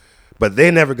about. But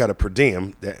they never got a per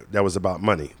diem that was about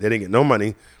money. They didn't get no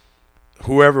money.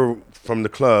 Whoever from the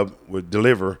club would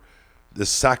deliver this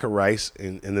sack of rice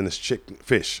and then this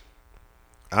fish.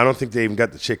 I don't think they even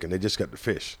got the chicken. They just got the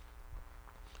fish.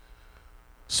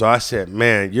 So I said,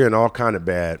 "Man, you're in all kind of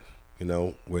bad,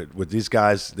 with these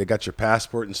guys. They got your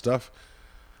passport and stuff."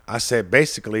 I said,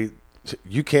 "Basically,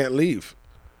 you can't leave."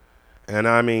 And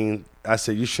I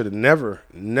said, "You should have never,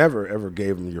 ever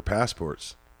gave them your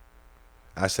passports."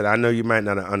 I said, "I know you might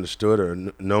not have understood or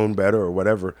known better or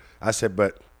whatever." I said,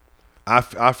 "But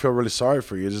I feel really sorry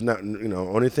for you. There's not,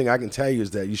 only thing I can tell you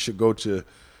is that you should go to,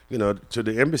 to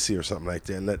the embassy or something like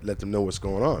that and let them know what's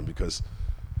going on, because,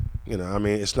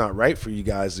 it's not right for you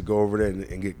guys to go over there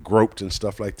and get groped and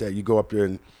stuff like that. You go up there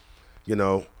and,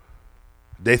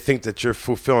 they think that you're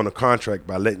fulfilling a contract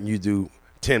by letting you do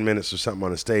 10 minutes or something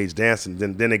on the stage dancing.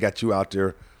 Then they got you out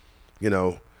there,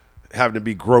 having to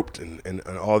be groped and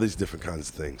all these different kinds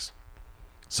of things."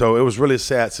 So it was really a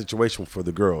sad situation for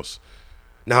the girls.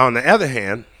 Now, on the other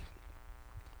hand,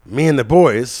 me and the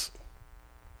boys,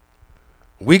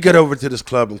 we get over to this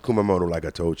club in Kumamoto, like I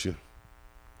told you.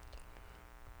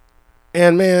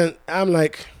 And, man, I'm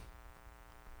like,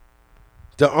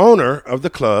 the owner of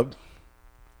the club,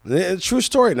 true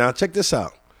story now, check this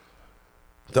out.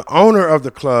 The owner of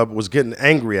the club was getting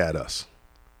angry at us,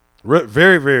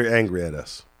 very, very angry at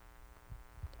us.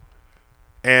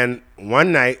 And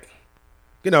one night,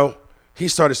 he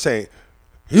started saying,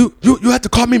 You have to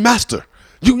call me master.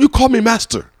 You call me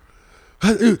master.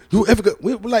 You ever go?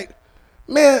 We're like,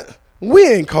 "Man, we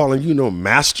ain't calling you no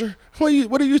master.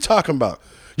 What are you talking about?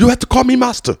 You have to call me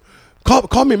master.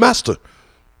 Call me master."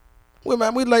 We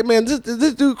like, "Man, this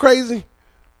dude crazy.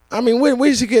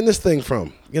 Where's he getting this thing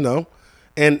from?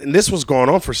 And this was going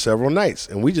on for several nights,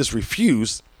 and we just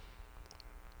refused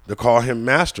to call him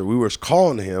master. We were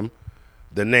calling him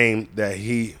the name that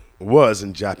he was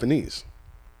in Japanese,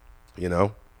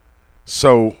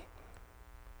 So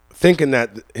thinking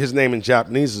that his name in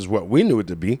Japanese is what we knew it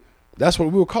to be, that's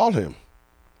what we would call him.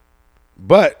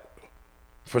 But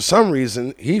for some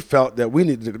reason, he felt that we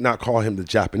needed to not call him the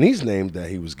Japanese name that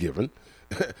he was given,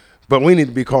 but we need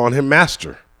to be calling him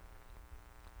master.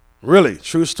 Really,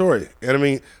 true story.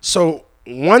 And so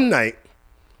one night,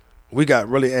 we got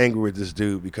really angry with this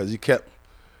dude because he kept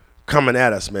coming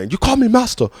at us, "Man, you call me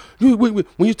master. When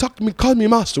you talk to me, call me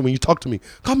master. When you talk to me,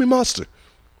 call me master."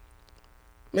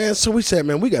 Man, so we said,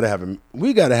 "Man, we gotta have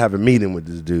a meeting with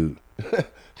this dude.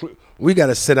 We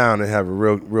gotta sit down and have a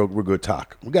real good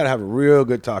talk. We gotta have a real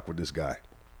good talk with this guy."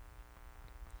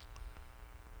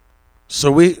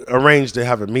 So we arranged to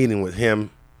have a meeting with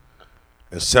him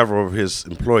and several of his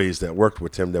employees that worked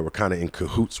with him that were kind of in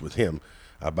cahoots with him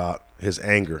about his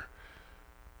anger,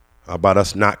 about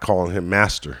us not calling him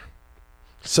master.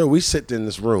 So we sit in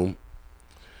this room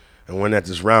and we're at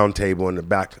this round table in the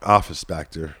back office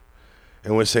back there,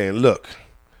 and we're saying, "Look,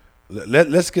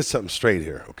 let's get something straight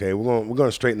here, okay? We're going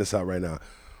to straighten this out right now.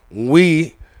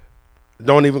 We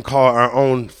don't even call our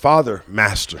own father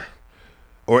master,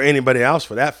 or anybody else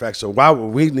for that fact. So why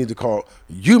would we need to call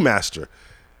you master?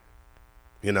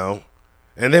 And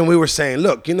then we were saying,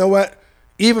 "Look, you know what?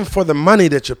 Even for the money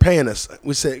that you're paying us,"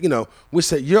 we said,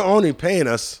 "You're only paying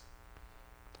us,"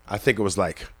 I think it was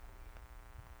like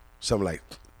something like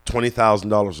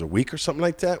 $20,000 a week or something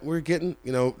like that we're getting.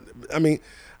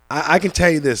 I can tell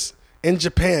you this. In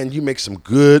Japan, you make some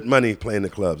good money playing the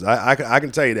clubs. I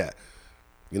can tell you that.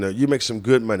 You make some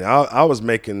good money. I was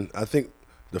making, I think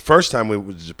the first time we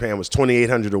went to Japan was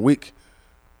 $2,800 a week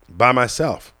by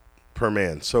myself per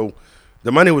man. So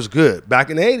the money was good back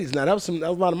in the 80s. Now that was a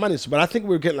lot of money. So, but I think we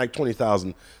were getting like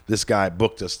 20,000. This guy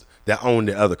booked us that owned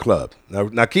the other club.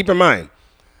 Now keep in mind,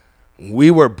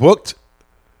 we were booked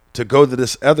to go to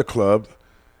this other club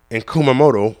in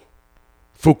Kumamoto,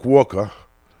 Fukuoka,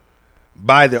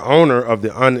 by the owner of the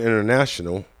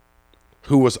International,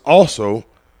 who was also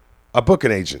a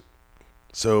booking agent.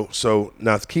 So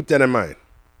now keep that in mind.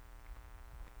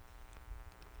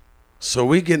 So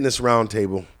we get in this round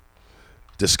table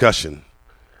discussion,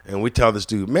 and we tell this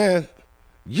dude, man,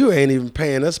 you ain't even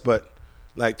paying us but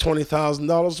like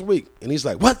 $20,000 a week. And he's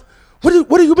like, what? What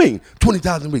do you mean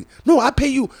 $20,000 a week? No, I pay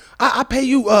you. I pay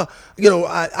you. I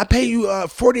pay you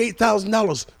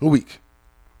 $48,000 a week.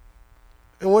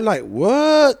 And we're like,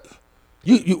 what?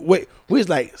 You wait. We was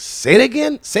like, say it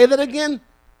again. Say that again.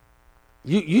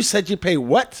 You said you pay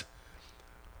what?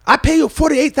 I pay you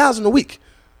 $48,000 a week.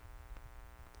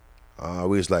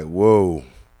 We was like, whoa,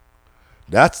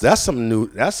 that's something new.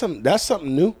 That's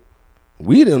something new.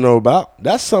 We didn't know about.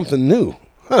 That's something new.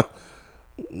 Huh.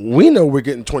 We know we're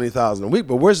getting $20,000 a week,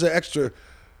 but where's the extra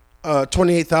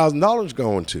 $28,000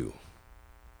 going to?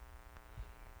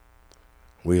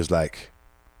 We was like,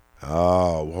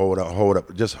 oh, hold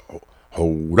up, just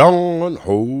hold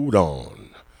on.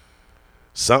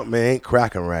 Something ain't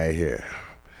cracking right here.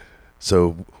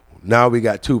 So now we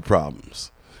got two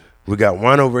problems. We got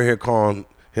one over here calling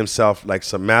himself like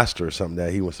some master or something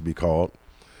that he wants to be called.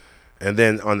 And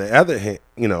then on the other hand,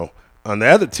 on the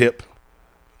other tip,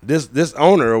 this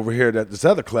owner over here at this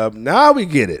other club, now we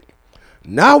get it.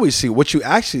 Now we see what you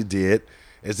actually did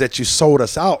is that you sold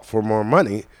us out for more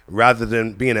money rather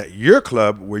than being at your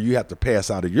club where you have to pay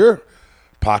us out of your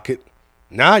pocket.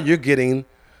 Now you're getting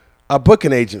a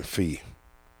booking agent fee.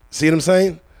 See what I'm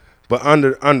saying? But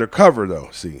undercover though,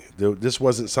 see, this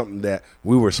wasn't something that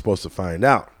we were supposed to find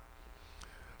out.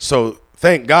 So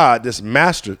thank God this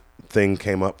master thing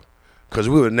came up, because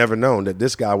we would have never known that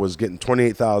this guy was getting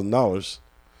 $28,000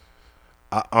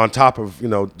 on top of the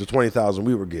 $20,000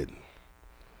 we were getting.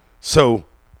 So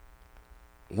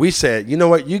we said, you know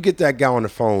what, you get that guy on the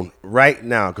phone right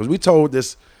now, because we told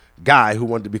this guy who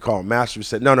wanted to be called master, we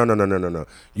said, no.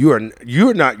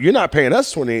 You're not paying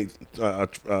us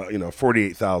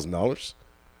 $48,000.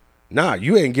 Nah,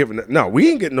 you ain't giving it. No, we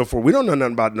ain't getting we don't know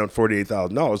nothing about no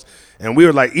 $48,000. And we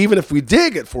were like, even if we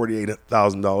did get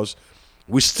 $48,000,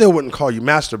 we still wouldn't call you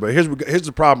master. But here's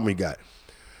the problem we got.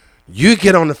 You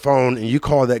get on the phone and you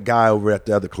call that guy over at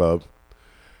the other club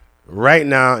right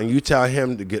now, and you tell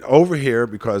him to get over here,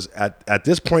 because at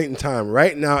this point in time,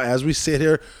 right now, as we sit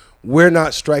here, we're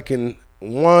not striking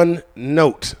one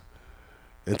note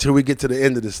until we get to the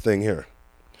end of this thing here.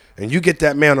 And you get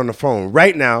that man on the phone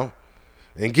right now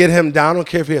and get him down. I don't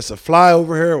care if he has to fly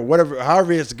over here or whatever,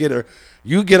 however he has to get her.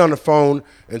 You get on the phone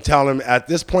and tell him at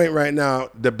this point right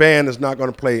now, the band is not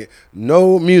going to play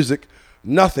no music,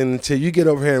 nothing, until you get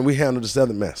over here and we handle this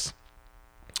other mess.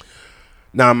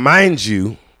 Now, mind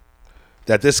you,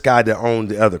 that this guy that owned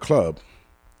the other club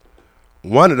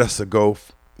wanted us to go,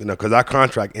 because our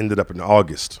contract ended up in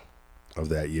August of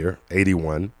that year,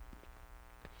 81.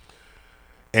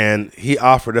 And he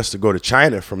offered us to go to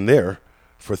China from there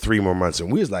for 3 more months.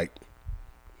 And we was like,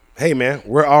 hey, man,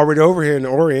 we're already over here in the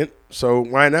Orient, so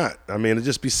why not? I mean, it'll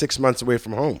just be 6 months away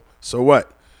from home. So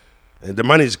what? And the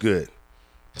money's good.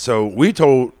 So we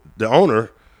told the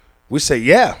owner, we say,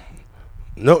 yeah,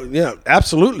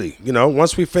 absolutely.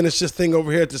 Once we finish this thing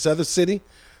over here at this other city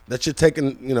that you're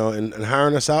taking, and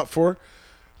hiring us out for,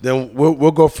 then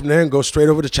we'll go from there and go straight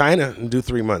over to China and do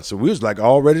 3 months. So we was like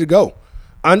all ready to go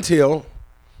until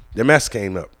the mess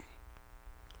came up.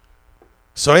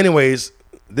 So anyways,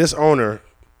 this owner,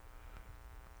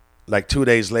 like 2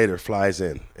 days later, flies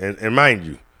in. And mind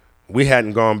you, we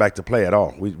hadn't gone back to play at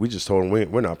all. We just told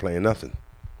him we're not playing nothing.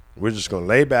 We're just going to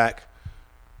lay back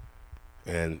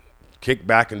and kick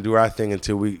back and do our thing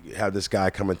until we have this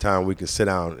guy come in town. We can sit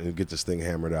down and get this thing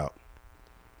hammered out.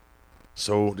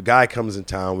 So the guy comes in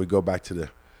town. We go back to the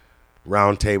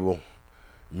round table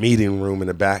meeting room in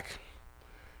the back.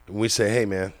 And we say, hey,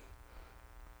 man,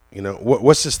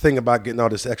 what's this thing about getting all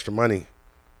this extra money,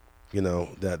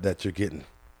 that you're getting,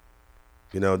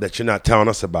 that you're not telling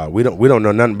us about? We don't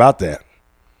know nothing about that.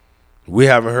 We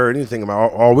haven't heard anything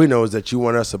about it. All we know is that you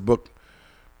want us to book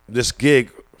this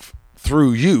gig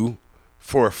through you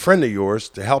for a friend of yours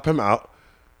to help him out,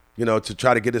 to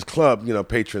try to get his club,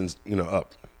 patrons,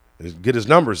 up, get his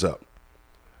numbers up.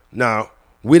 Now,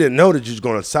 we didn't know that you was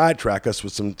going to sidetrack us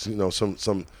with some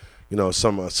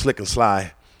slick and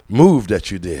sly move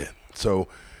that you did. So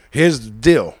Here's the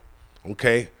deal,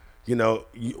 okay?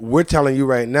 We're telling you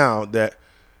right now that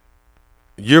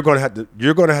you're gonna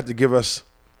have to give us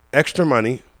extra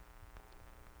money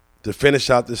to finish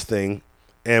out this thing,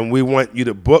 and we want you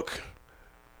to book.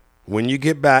 When you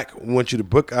get back, we want you to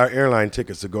book our airline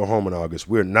tickets to go home in August.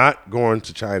 We're not going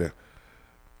to China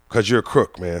because you're a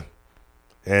crook, man,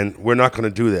 and we're not going to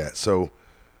do that. So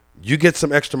you get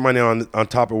some extra money on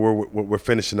top of what we're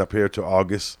finishing up here till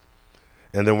August,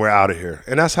 and then we're out of here.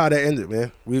 And that's how that ended,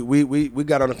 man. We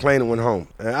got on a plane and went home.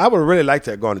 And I would have really liked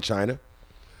that going to China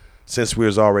since we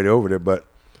was already over there, but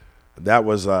that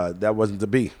wasn't to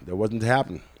be. That wasn't to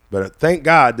happen. But thank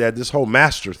God that this whole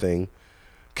master thing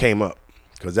came up,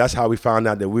 because that's how we found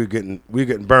out that we're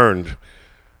getting burned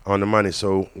on the money.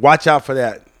 So watch out for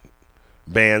that,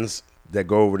 bands that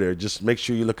go over there. Just make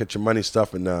sure you look at your money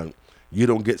stuff, and you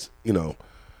don't get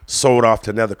sold off to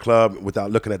another club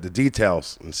without looking at the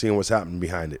details and seeing what's happening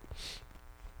behind it.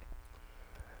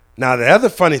 Now, the other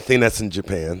funny thing that's in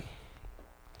Japan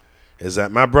is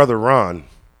that my brother Ron.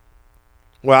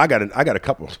 Well, I got a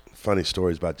couple funny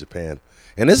stories about Japan.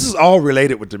 And this is all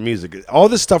related with the music. All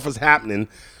this stuff was happening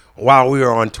while we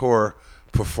were on tour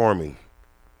performing.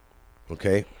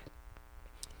 Okay?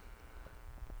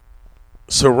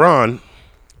 So Ron,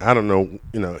 I don't know,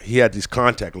 he had these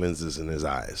contact lenses in his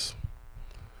eyes.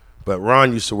 But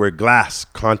Ron used to wear glass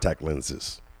contact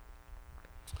lenses.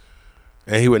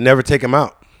 And he would never take them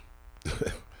out.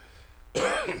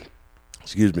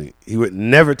 Excuse me. He would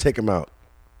never take them out.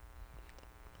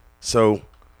 So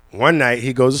one night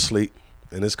he goes to sleep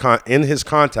in his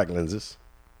contact lenses,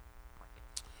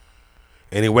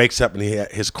 and he wakes up and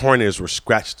his corneas were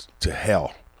scratched to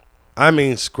hell. I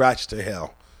mean, scratched to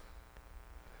hell.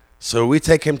 So we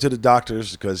take him to the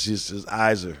doctors because his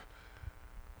eyes are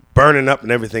burning up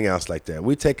and everything else like that.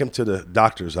 We take him to the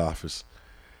doctor's office,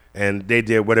 and they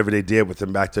did whatever they did with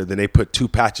him back there. Then they put 2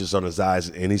 patches on his eyes,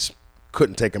 and he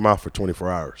couldn't take them off for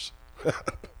 24 hours.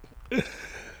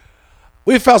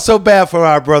 We felt so bad for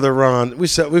our brother Ron. We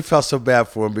felt so bad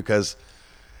for him because,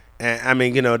 I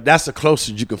mean, that's the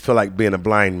closest you can feel like being a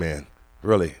blind man.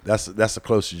 Really, that's the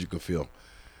closest you can feel.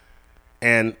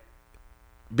 And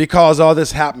because all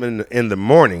this happened in the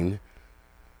morning,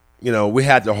 we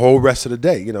had the whole rest of the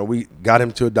day. We got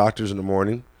him to a doctor's in the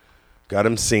morning, got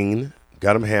him seen,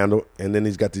 got him handled, and then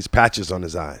he's got these patches on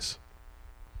his eyes.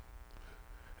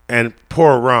 And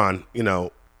poor Ron,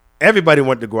 everybody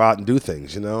wanted to go out and do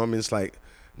things, I mean, it's like,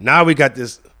 now we got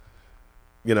this,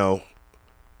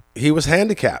 he was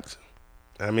handicapped.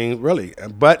 I mean, really.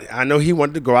 But I know he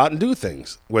wanted to go out and do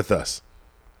things with us.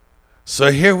 So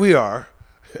here we are.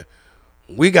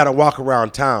 We got to walk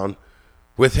around town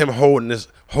with him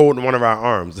holding one of our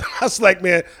arms. I was like,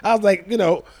 I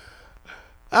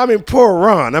mean, poor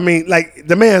Ron. I mean, like,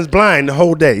 the man's blind the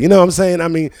whole day. You know what I'm saying? I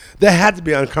mean, that had to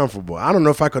be uncomfortable. I don't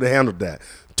know if I could have handled that.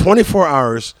 24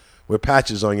 hours with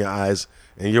patches on your eyes,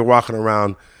 and you're walking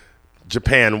around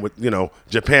Japan with,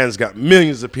 Japan's got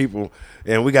millions of people,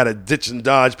 and we got to ditch and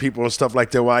dodge people and stuff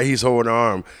like that while he's holding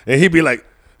our arm. And he'd be like,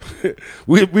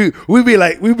 we be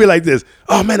like this.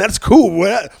 Oh man, that's cool.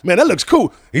 Man, that looks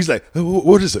cool. He's like,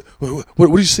 what is it? What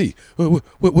do you see?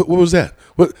 What was that?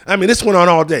 I mean, this went on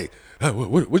all day.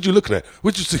 What you looking at?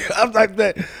 What you see? I was like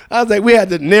that. I was like, we had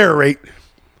to narrate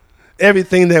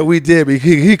everything that we did because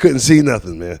he couldn't see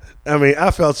nothing, man. I mean,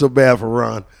 I felt so bad for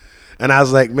Ron. And I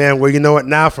was like, man, well, you know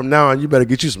what? From now on, you better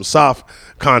get you some soft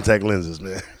contact lenses,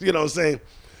 man. You know what I'm saying?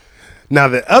 Now,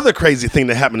 the other crazy thing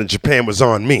that happened in Japan was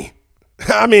on me.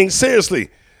 I mean,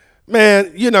 seriously,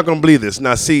 man, you're not going to believe this.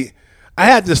 Now, see, I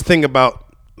had this thing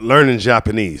about learning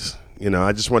Japanese.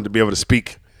 I just wanted to be able to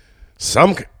speak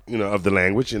some, of the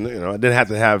language. And, I didn't have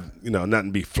to have, nothing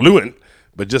be fluent,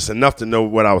 but just enough to know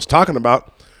what I was talking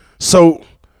about. So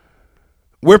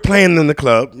we're playing in the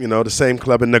club, the same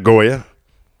club in Nagoya,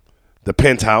 the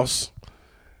Penthouse.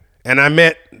 And I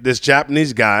met this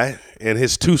Japanese guy and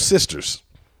his 2 sisters.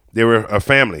 They were a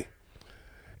family.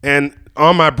 And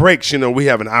on my breaks, we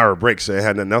have an hour break, so I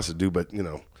had nothing else to do but,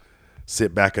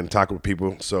 sit back and talk with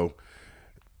people. So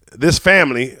this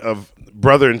family of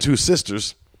brother and 2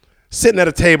 sisters sitting at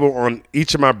a table on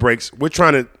each of my breaks, we're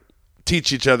trying to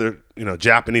teach each other,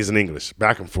 Japanese and English,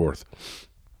 back and forth.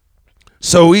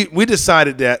 So we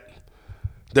decided that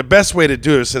the best way to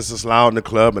do it, since it's loud in the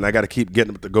club and I got to keep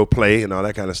getting them to go play and all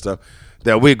that kind of stuff,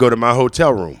 that we go to my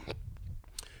hotel room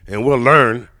and we'll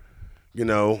learn,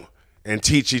 and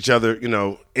teach each other,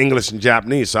 English and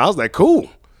Japanese. So I was like, cool,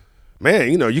 man,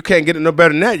 you can't get it no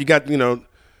better than that. You got,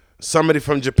 somebody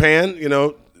from Japan,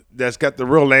 that's got the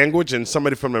real language, and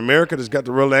somebody from America that's got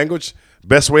the real language.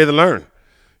 Best way to learn,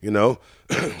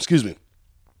 excuse me.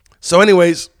 So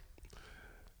anyways,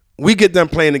 we get done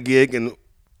playing the gig,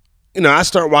 and I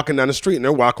start walking down the street, and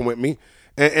they're walking with me,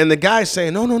 and the guy's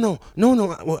saying, no,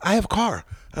 well, I have a car.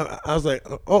 I was like,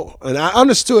 oh, and I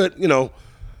understood,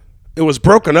 it was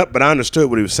broken up, but I understood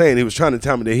what he was saying. He was trying to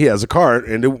tell me that he has a car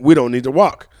and that we don't need to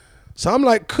walk. So I'm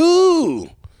like, cool.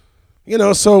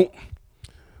 So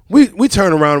we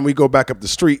turn around and we go back up the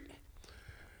street,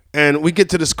 and we get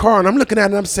to this car, and I'm looking at it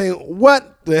and I'm saying,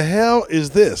 what the hell is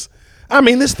this? I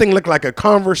mean, this thing looked like a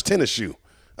Converse tennis shoe.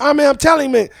 I mean, I'm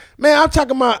telling you, man, I'm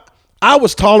talking about I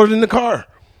was taller than the car.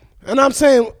 And I'm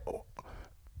saying,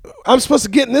 I'm supposed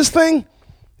to get in this thing?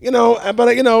 But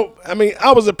I mean,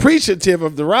 I was appreciative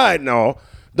of the ride and all,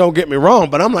 don't get me wrong,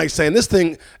 but I'm like saying this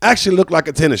thing actually looked like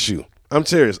a tennis shoe. I'm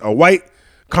serious, a white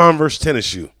Converse tennis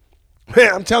shoe.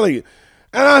 Man, I'm telling you.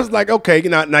 And I was like, okay,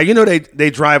 now they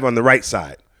drive on the right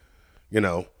side,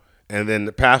 and then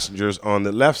the passengers on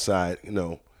the left side,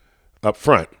 up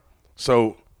front.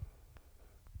 So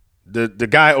the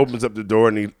guy opens up the door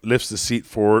and he lifts the seat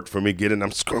forward for me to get in.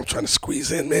 I'm trying to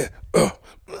squeeze in, man.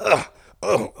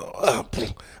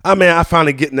 I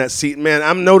finally get in that seat, man.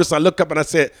 I look up and I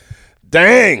said,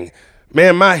 dang,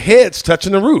 man, my head's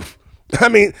touching the roof. I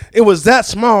mean, it was that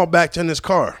small back in this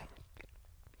car.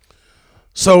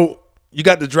 So you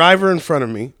got the driver in front of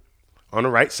me on the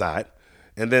right side,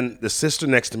 and then the sister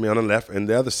next to me on the left, and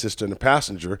the other sister and the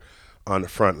passenger on the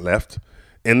front left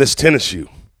in this tennis shoe,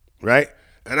 right?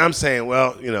 And I'm saying,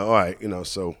 well, all right,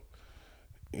 so,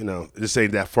 this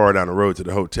ain't that far down the road to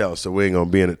the hotel, so we ain't going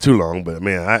to be in it too long. But,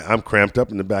 man, I'm cramped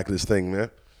up in the back of this thing, man.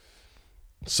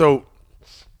 So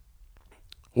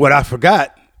what I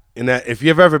forgot, in that if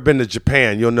you've ever been to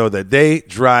Japan, you'll know that they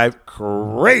drive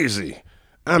crazy.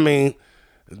 I mean,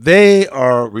 they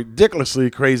are ridiculously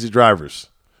crazy drivers.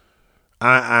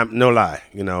 I'm no lie.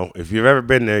 If you've ever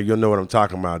been there, you'll know what I'm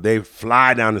talking about. They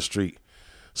fly down the street.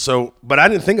 So, but I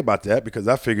didn't think about that because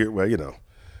I figured, well,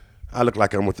 I look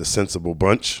like I'm with a sensible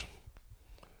bunch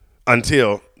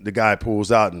until the guy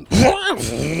pulls out and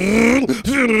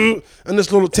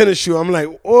this little tennis shoe. I'm like,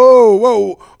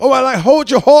 whoa. Oh, I like,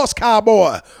 hold your horse,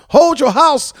 cowboy. Hold your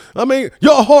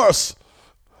your horse.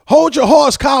 Hold your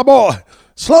horse, cowboy.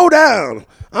 Slow down.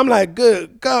 I'm like,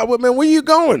 good God, man, where you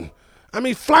going? I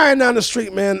mean, flying down the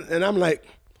street, man. And I'm like,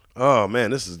 oh,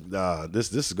 man, this is going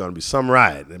to be some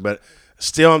ride. But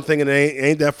still, I'm thinking it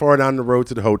ain't that far down the road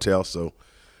to the hotel, so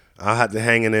I'll have to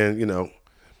hang in there,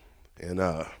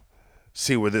 and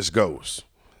see where this goes.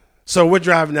 So we're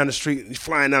driving down the street,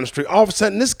 flying down the street. All of a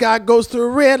sudden, this guy goes through a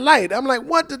red light. I'm like,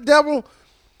 what the devil?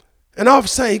 And all of a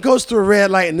sudden, he goes through a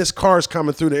red light, and this car is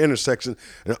coming through the intersection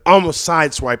and almost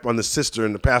sideswipe on the sister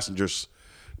and the passengers,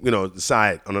 the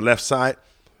side, on the left side.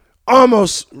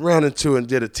 Almost ran into and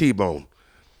did a T-bone.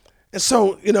 And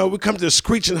so, we come to a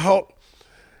screeching halt,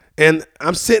 and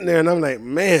I'm sitting there, and I'm like,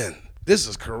 man, this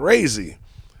is crazy.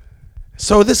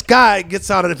 So this guy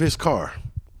gets out of his car,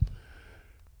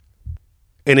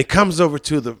 and he comes over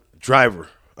to the driver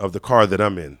of the car that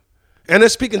I'm in. And they're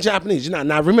speaking Japanese.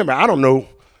 Now remember, I don't know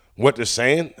what they're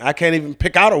saying. I can't even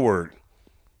pick out a word.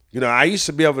 I used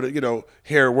to be able to,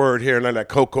 hear a word here and like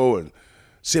Coco and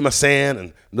Simasen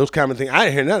and those kind of things. I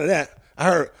didn't hear none of that. I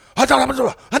heard, and I'm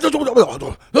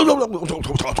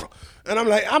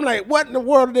like, what in the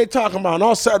world are they talking about? And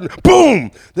all of a sudden,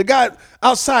 boom, the guy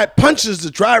outside punches the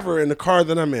driver in the car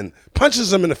that I'm in,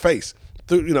 punches him in the face,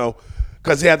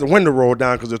 because he had the window rolled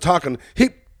down because they're talking. He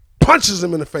punches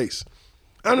him in the face.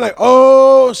 I'm like,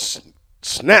 oh,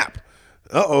 snap.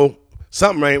 Uh-oh,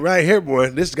 something ain't right here, boy.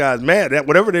 This guy's mad at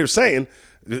whatever they were saying,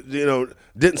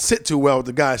 didn't sit too well with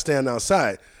the guy standing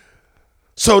outside.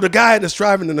 So the guy that's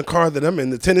driving in the car that I'm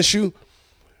in, the tennis shoe,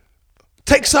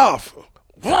 takes off.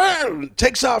 And I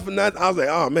was like,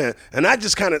 oh, man. And I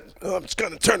just kind of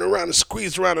turn around and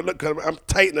squeeze around and look, because I'm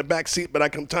tight in the back seat, but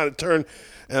I'm trying to turn,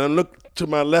 and I look to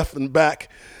my left and back,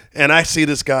 and I see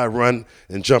this guy run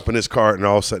and jump in his car, and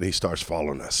all of a sudden he starts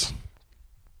following us.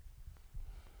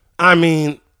 I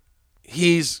mean,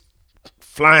 he's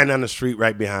flying down the street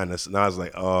right behind us, and I was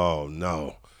like, oh,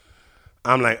 no.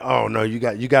 I'm like, oh, no, you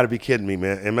got to be kidding me,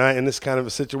 man. Am I in this kind of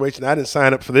a situation? I didn't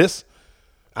sign up for this.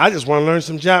 I just want to learn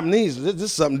some Japanese. This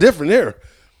is something different here.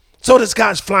 So this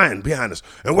guy's flying behind us,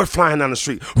 and we're flying down the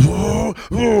street.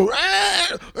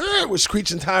 We're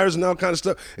screeching tires and all kind of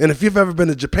stuff. And if you've ever been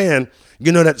to Japan,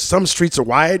 you know that some streets are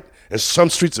wide and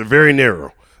some streets are very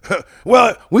narrow.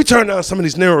 Well, we turn down some of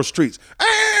these narrow streets.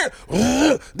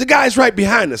 The guy's right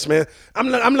behind us, man.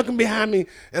 I'm looking behind me,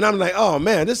 and I'm like, oh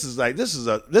man, this is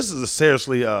a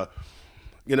seriously, a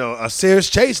serious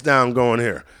chase down going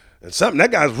here, and something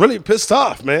that guy's really pissed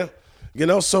off, man.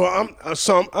 So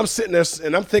I'm sitting there,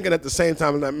 and I'm thinking at the same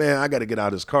time, I'm like, man, I got to get out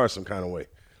of this car some kind of way.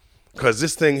 Because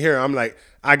this thing here, I'm like,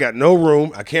 I got no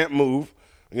room. I can't move.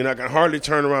 You know, I can hardly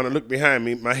turn around and look behind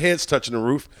me. My head's touching the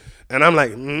roof. And I'm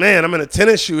like, man, I'm in a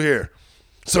tennis shoe here.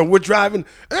 So we're driving.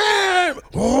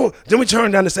 Then we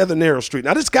turn down this other narrow street.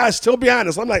 Now, this guy's still behind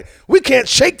us. I'm like, we can't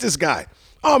shake this guy.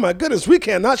 Oh, my goodness, we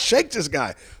cannot shake this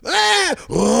guy. Now,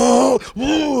 all of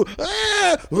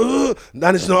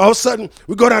a sudden,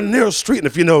 we go down the narrow street. And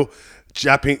if you know,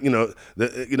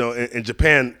 in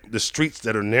Japan, the streets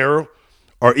that are narrow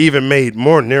are even made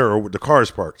more narrow with the cars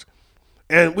parked.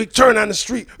 And we turn down the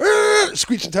street,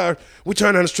 screeching tires. We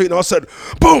turn down the street, and all of a sudden,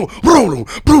 boom, boom,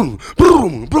 boom,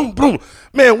 boom, boom, boom.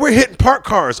 Man, we're hitting parked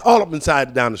cars all up inside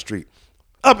and down the street.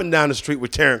 Up and down the street, we're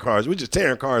tearing cars. We're just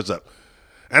tearing cars up.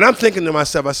 And I'm thinking to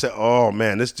myself, I said, oh,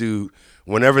 man, this dude,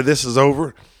 whenever this is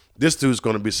over, this dude's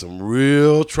going to be some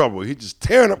real trouble. He's just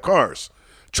tearing up cars,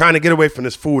 trying to get away from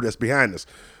this fool that's behind us.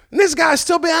 And this guy's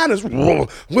still behind us. We're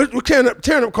tearing up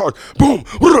cars. Boom,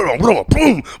 boom,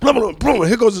 boom, boom, boom.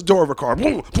 Here goes the door of a car.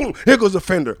 Boom, boom. Here goes the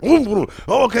fender. Boom, boom.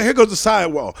 Oh, okay, here goes the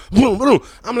sidewall. Boom, boom.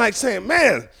 I'm like saying,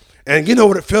 man. And you know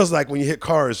what it feels like when you hit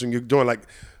cars and you're doing like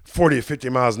 40 or 50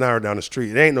 miles an hour down the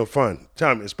street. It ain't no fun.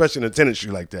 Tell me, especially in a tennis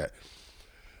shoe like that.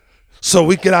 So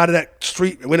we get out of that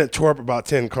street and we done tore up about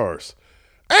 10 cars.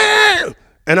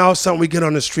 And all of a sudden we get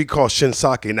on the street called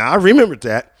Shinsaki. Now I remembered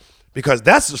that because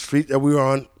that's the street that we were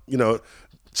on,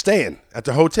 staying at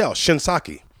the hotel,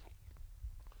 Shinsaki.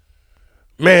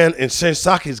 Man, and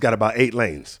Shinsaki's got about 8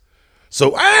 lanes.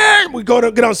 So we go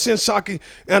to get on Shinsaki,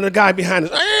 and the guy behind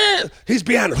us, he's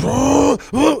behind us.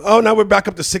 Oh, now we're back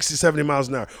up to 60, 70 miles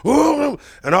an hour.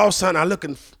 And all of a sudden, I look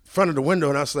in front of the window,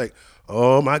 and I was like,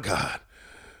 oh, my God.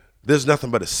 There's nothing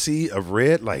but a sea of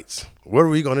red lights. What are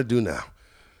we going to do now?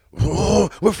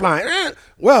 We're flying.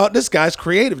 Well, this guy's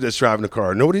creative that's driving the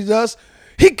car. Know what he does?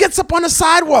 He gets up on the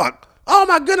sidewalk. Oh,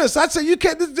 my goodness. I said,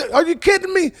 are you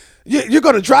kidding me? You're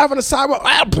going to drive on the sidewalk?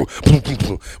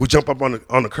 We jump up on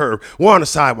the curb. We're on the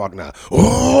sidewalk now.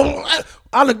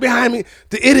 I look behind me.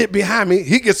 The idiot behind me,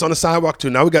 he gets on the sidewalk too.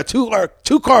 Now we got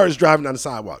two cars driving down the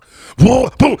sidewalk. Boom.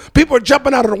 People are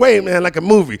jumping out of the way, man, like a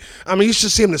movie. I mean, you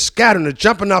should see them scattering. They're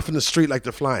jumping off in the street like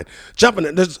they're flying.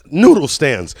 Jumping. There's noodle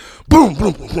stands. Boom,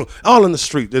 boom, boom, boom. All in the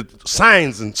street. There's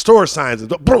signs and store signs. And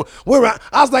boom. I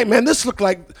was like, man, this looked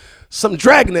like some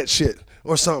Dragnet shit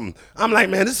or something. I'm like,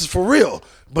 man, this is for real.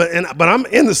 But I'm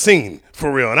in the scene for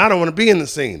real, and I don't want to be in the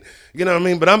scene. You know what I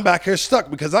mean? But I'm back here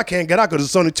stuck because I can't get out because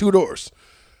it's only 2 doors.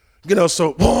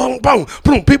 So boom, boom,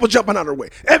 boom, people jumping out of the way.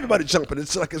 Everybody jumping.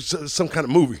 It's like it's some kind of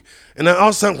movie. And then all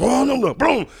of a sudden,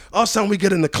 boom, all of a sudden we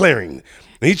get in the clearing.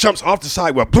 And he jumps off the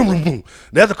sidewalk. Boom, boom, boom.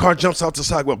 The other car jumps off the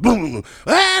sidewalk. Boom, boom, boom.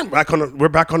 And we're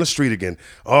back on the street again.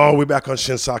 Oh, we're back on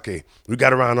Shinsaki. We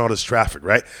got around all this traffic,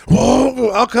 right?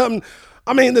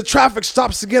 The traffic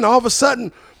stops again. All of a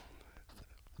sudden,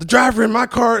 the driver in my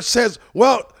car says,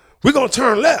 well, we're going to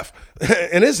turn left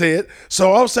in his head.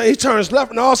 So all of a sudden, he turns left,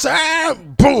 and all of a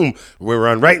sudden, boom, we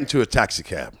run right into a taxi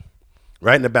cab,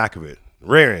 right in the back of it,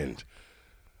 rear end.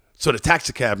 So the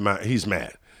taxi cab, he's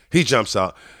mad. He jumps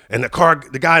out, and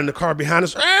the guy in the car behind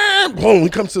us, boom, he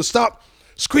comes to a stop,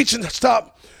 screeching,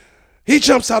 stop. He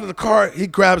jumps out of the car. He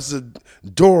grabs the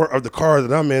door of the car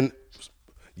that I'm in,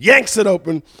 yanks it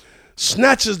open,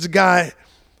 snatches the guy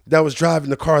that was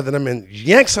driving the car that I'm in,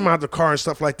 yanks him out of the car and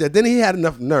stuff like that. Then he had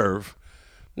enough nerve.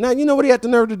 Now, you know what he had the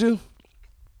nerve to do?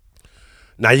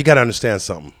 Now, you got to understand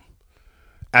something.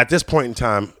 At this point in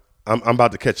time, I'm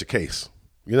about to catch a case.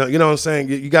 You know what I'm saying?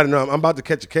 You got to know I'm about to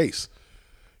catch a case.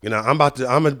 I'm about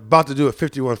to do a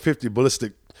 5150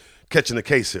 ballistic catching a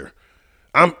case here.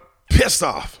 I'm pissed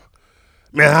off.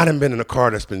 Man, I done been in a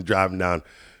car that's been driving down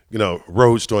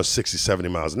roads doing 60, 70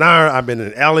 miles an hour. I've been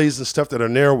in alleys and stuff that are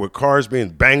narrow with cars being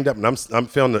banged up, and I'm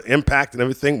feeling the impact and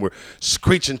everything. We're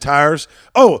screeching tires.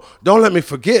 Oh, don't let me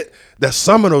forget that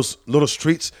some of those little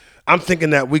streets, I'm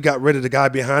thinking that we got rid of the guy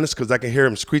behind us because I can hear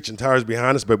him screeching tires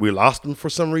behind us, but we lost him for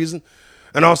some reason.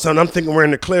 And all of a sudden, I'm thinking we're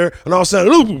in the clear, and all of a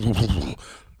sudden,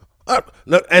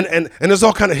 and there's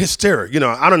all kind of hysteria.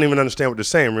 I don't even understand what they're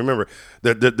saying. Remember,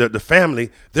 the family,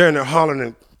 they're in there hollering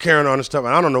and carrying on and stuff,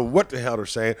 and I don't know what the hell they're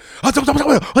saying. I'm like,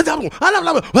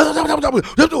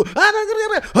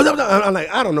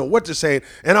 I don't know what they're saying,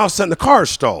 and all of a sudden the car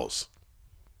stalls.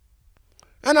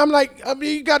 And I'm like,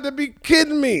 you got to be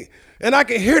kidding me. And I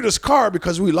can hear this car,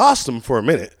 because we lost them for a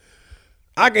minute.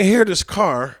 I can hear this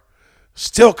car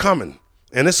still coming,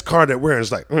 and this car that we're in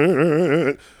is like,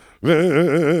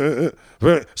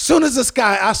 soon as this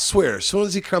guy, I swear, as soon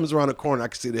as he comes around the corner, I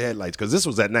can see the headlights, because this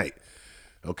was at night.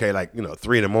 Okay,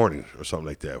 3 in the morning or something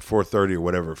like that, 4:30 or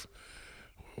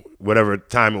whatever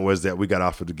time it was that we got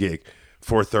off of the gig,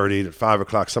 4:30 to 5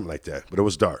 o'clock, something like that. But it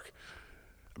was dark.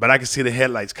 But I could see the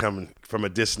headlights coming from a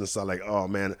distance. I'm like, oh,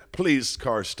 man, please,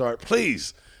 car, start,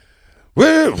 please.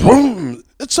 Boom,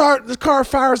 the car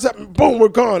fires up and boom, we're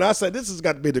gone. I said, this has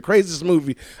got to be the craziest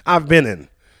movie I've been in.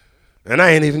 And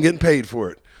I ain't even getting paid for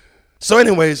it. So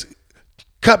anyways,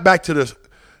 cut back to the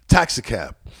taxi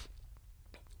cab.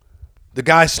 The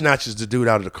guy snatches the dude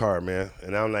out of the car, man.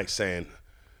 And I'm like saying,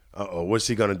 uh-oh, what's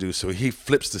he going to do? So he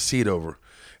flips the seat over,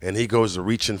 and he goes to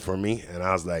reaching for me. And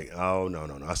I was like, oh,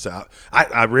 no. I said,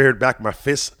 I reared back my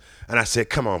fist, and I said,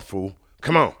 come on, fool.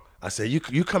 Come on. I said, you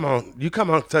come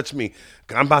on, touch me.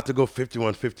 I'm about to go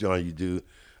 5150 on you, dude.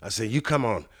 I said, you come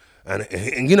on.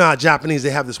 And you know how Japanese,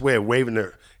 they have this way of waving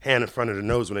their hand in front of their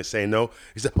nose when they say no.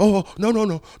 He said, oh,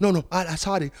 no, I'm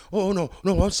sorry. Oh, no,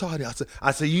 I'm sorry.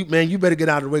 I said, you better get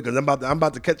out of the way because I'm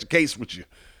about to catch a case with you.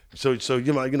 So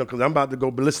you know, because I'm about to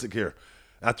go ballistic here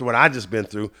after what I just been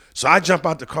through. So I jump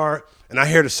out the car and I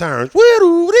hear the sirens.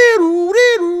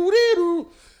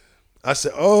 I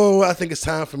said, oh, I think it's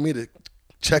time for me to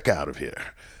check out of here.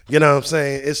 You know what I'm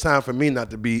saying? It's time for me not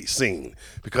to be seen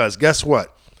because guess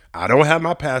what? I don't have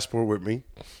my passport with me.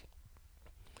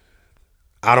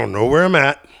 I don't know where I'm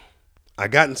at. I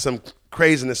got in some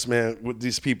craziness, man, with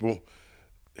these people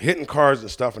hitting cars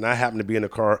and stuff, and I happen to be in the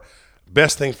car.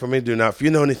 Best thing for me to do now, if you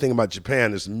know anything about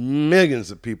Japan, there's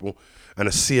millions of people and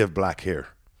a sea of black hair.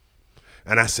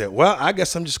 And I said, well, I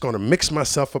guess I'm just going to mix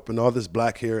myself up in all this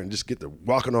black hair and just get to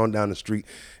walking on down the street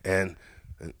and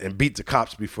beat the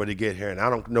cops before they get here. And I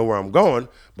don't know where I'm going,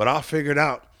 but I'll figure it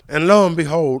out. And lo and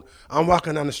behold, I'm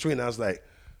walking down the street and I was like,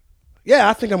 yeah,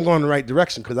 I think I'm going the right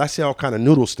direction because I see all kind of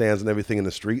noodle stands and everything in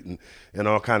the street and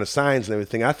all kind of signs and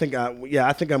everything. I think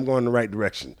I'm going the right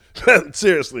direction.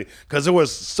 Seriously, because there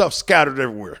was stuff scattered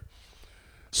everywhere.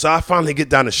 So I finally get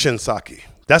down to Shinsaki.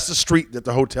 That's the street that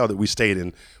the hotel that we stayed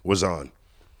in was on.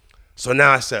 So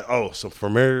now I said, oh, some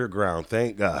familiar ground,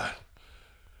 thank God.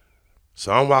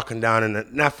 So I'm walking down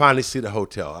and I finally see the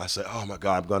hotel. I said, oh my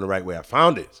God, I'm going the right way. I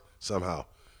found it somehow.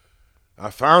 I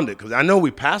found it because I know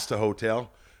we passed the hotel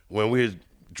when we were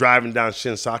driving down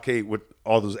Shinsaki with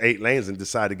all those 8 lanes and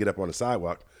decided to get up on the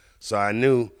sidewalk. So I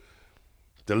knew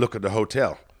the look of the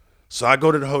hotel. So I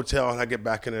go to the hotel and I get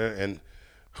back in there and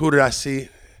who did I see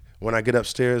when I get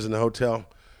upstairs in the hotel?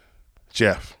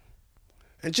 Jeff.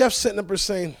 And Jeff's sitting up there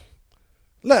saying,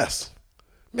 Les,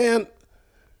 man,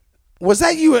 was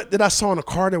that you that I saw in a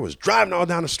car that was driving all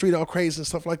down the street all crazy and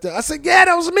stuff like that? I said, yeah,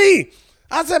 that was me.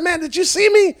 I said, man, did you see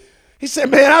me? He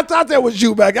said, man, I thought that was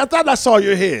you back. I thought I saw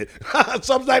your head.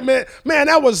 So I was like, man,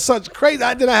 that was such crazy.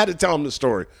 Then I had to tell him the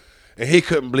story. And he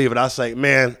couldn't believe it. I was like,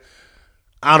 man,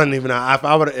 I don't even know. If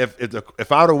I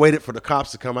would have waited for the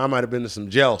cops to come, I might have been in some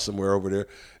jail somewhere over there.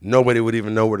 Nobody would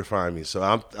even know where to find me. So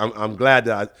I'm glad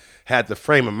that I had the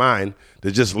frame of mind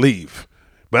to just leave.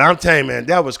 But I'm telling you, man,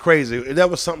 that was crazy.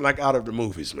 That was something like out of the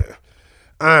movies, man.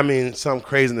 I mean, some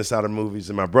craziness out of movies.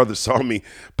 And my brother saw me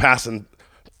passing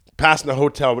the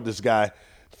hotel with this guy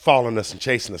following us and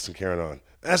chasing us and carrying on.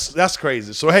 That's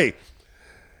crazy. So, hey,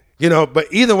 you know, but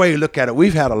either way you look at it,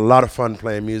 we've had a lot of fun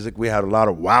playing music. We had a lot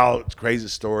of wild, crazy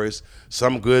stories,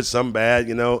 some good, some bad,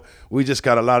 you know. We just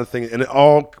got a lot of things, and it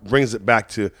all brings it back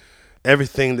to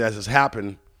everything that has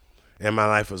happened in my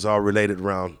life was all related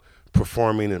around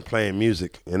performing and playing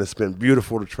music, and it's been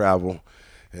beautiful to travel,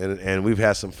 and we've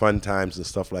had some fun times and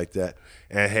stuff like that.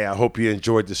 And, hey, I hope you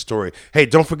enjoyed this story. Hey,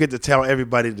 don't forget to tell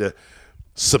everybody to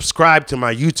subscribe to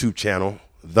my YouTube channel,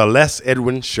 The Les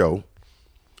Edwins Show.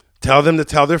 Tell them to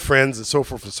tell their friends and so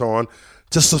forth and so on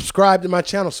to subscribe to my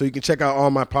channel so you can check out all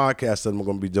my podcasts that I'm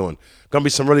going to be doing. Going to be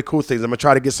some really cool things. I'm going to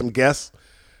try to get some guests,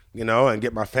 you know, and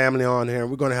get my family on here.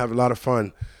 We're going to have a lot of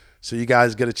fun so you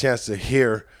guys get a chance to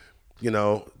hear, you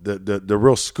know, the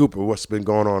real scoop of what's been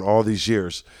going on all these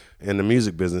years in the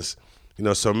music business. You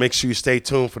know, so make sure you stay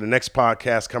tuned for the next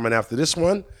podcast coming after this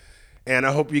one. And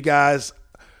I hope you guys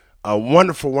a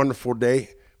wonderful, wonderful day.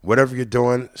 Whatever you're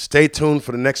doing, stay tuned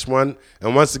for the next one.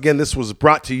 And once again, this was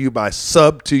brought to you by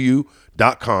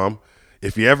subtoyou.com.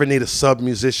 If you ever need a sub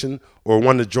musician or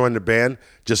want to join the band,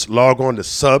 just log on to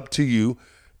subtoyou,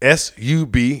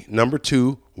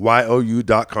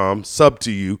 SUB2YOU.com,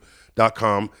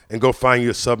 subtoyou.com, and go find you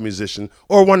a sub musician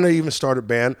or want to even start a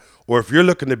band. Or if you're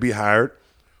looking to be hired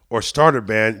or start a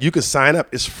band, you can sign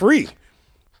up. It's free.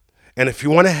 And if you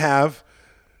want to have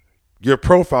your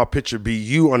profile picture be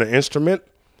you on an instrument,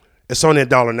 it's only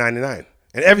 $1.99.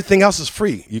 And everything else is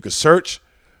free. You can search,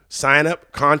 sign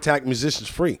up, contact musicians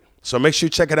free. So make sure you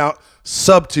check it out,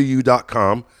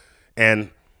 subtoyou.com,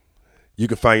 and you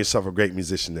can find yourself a great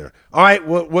musician there. All right,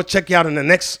 we'll check you out in the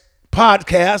next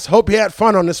podcast. Hope you had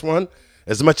fun on this one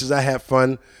as much as I had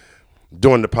fun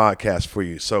doing the podcast for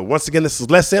you. So once again, this is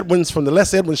Les Edwins from the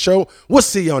Les Edwins Show. We'll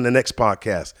see you on the next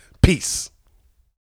podcast. Peace.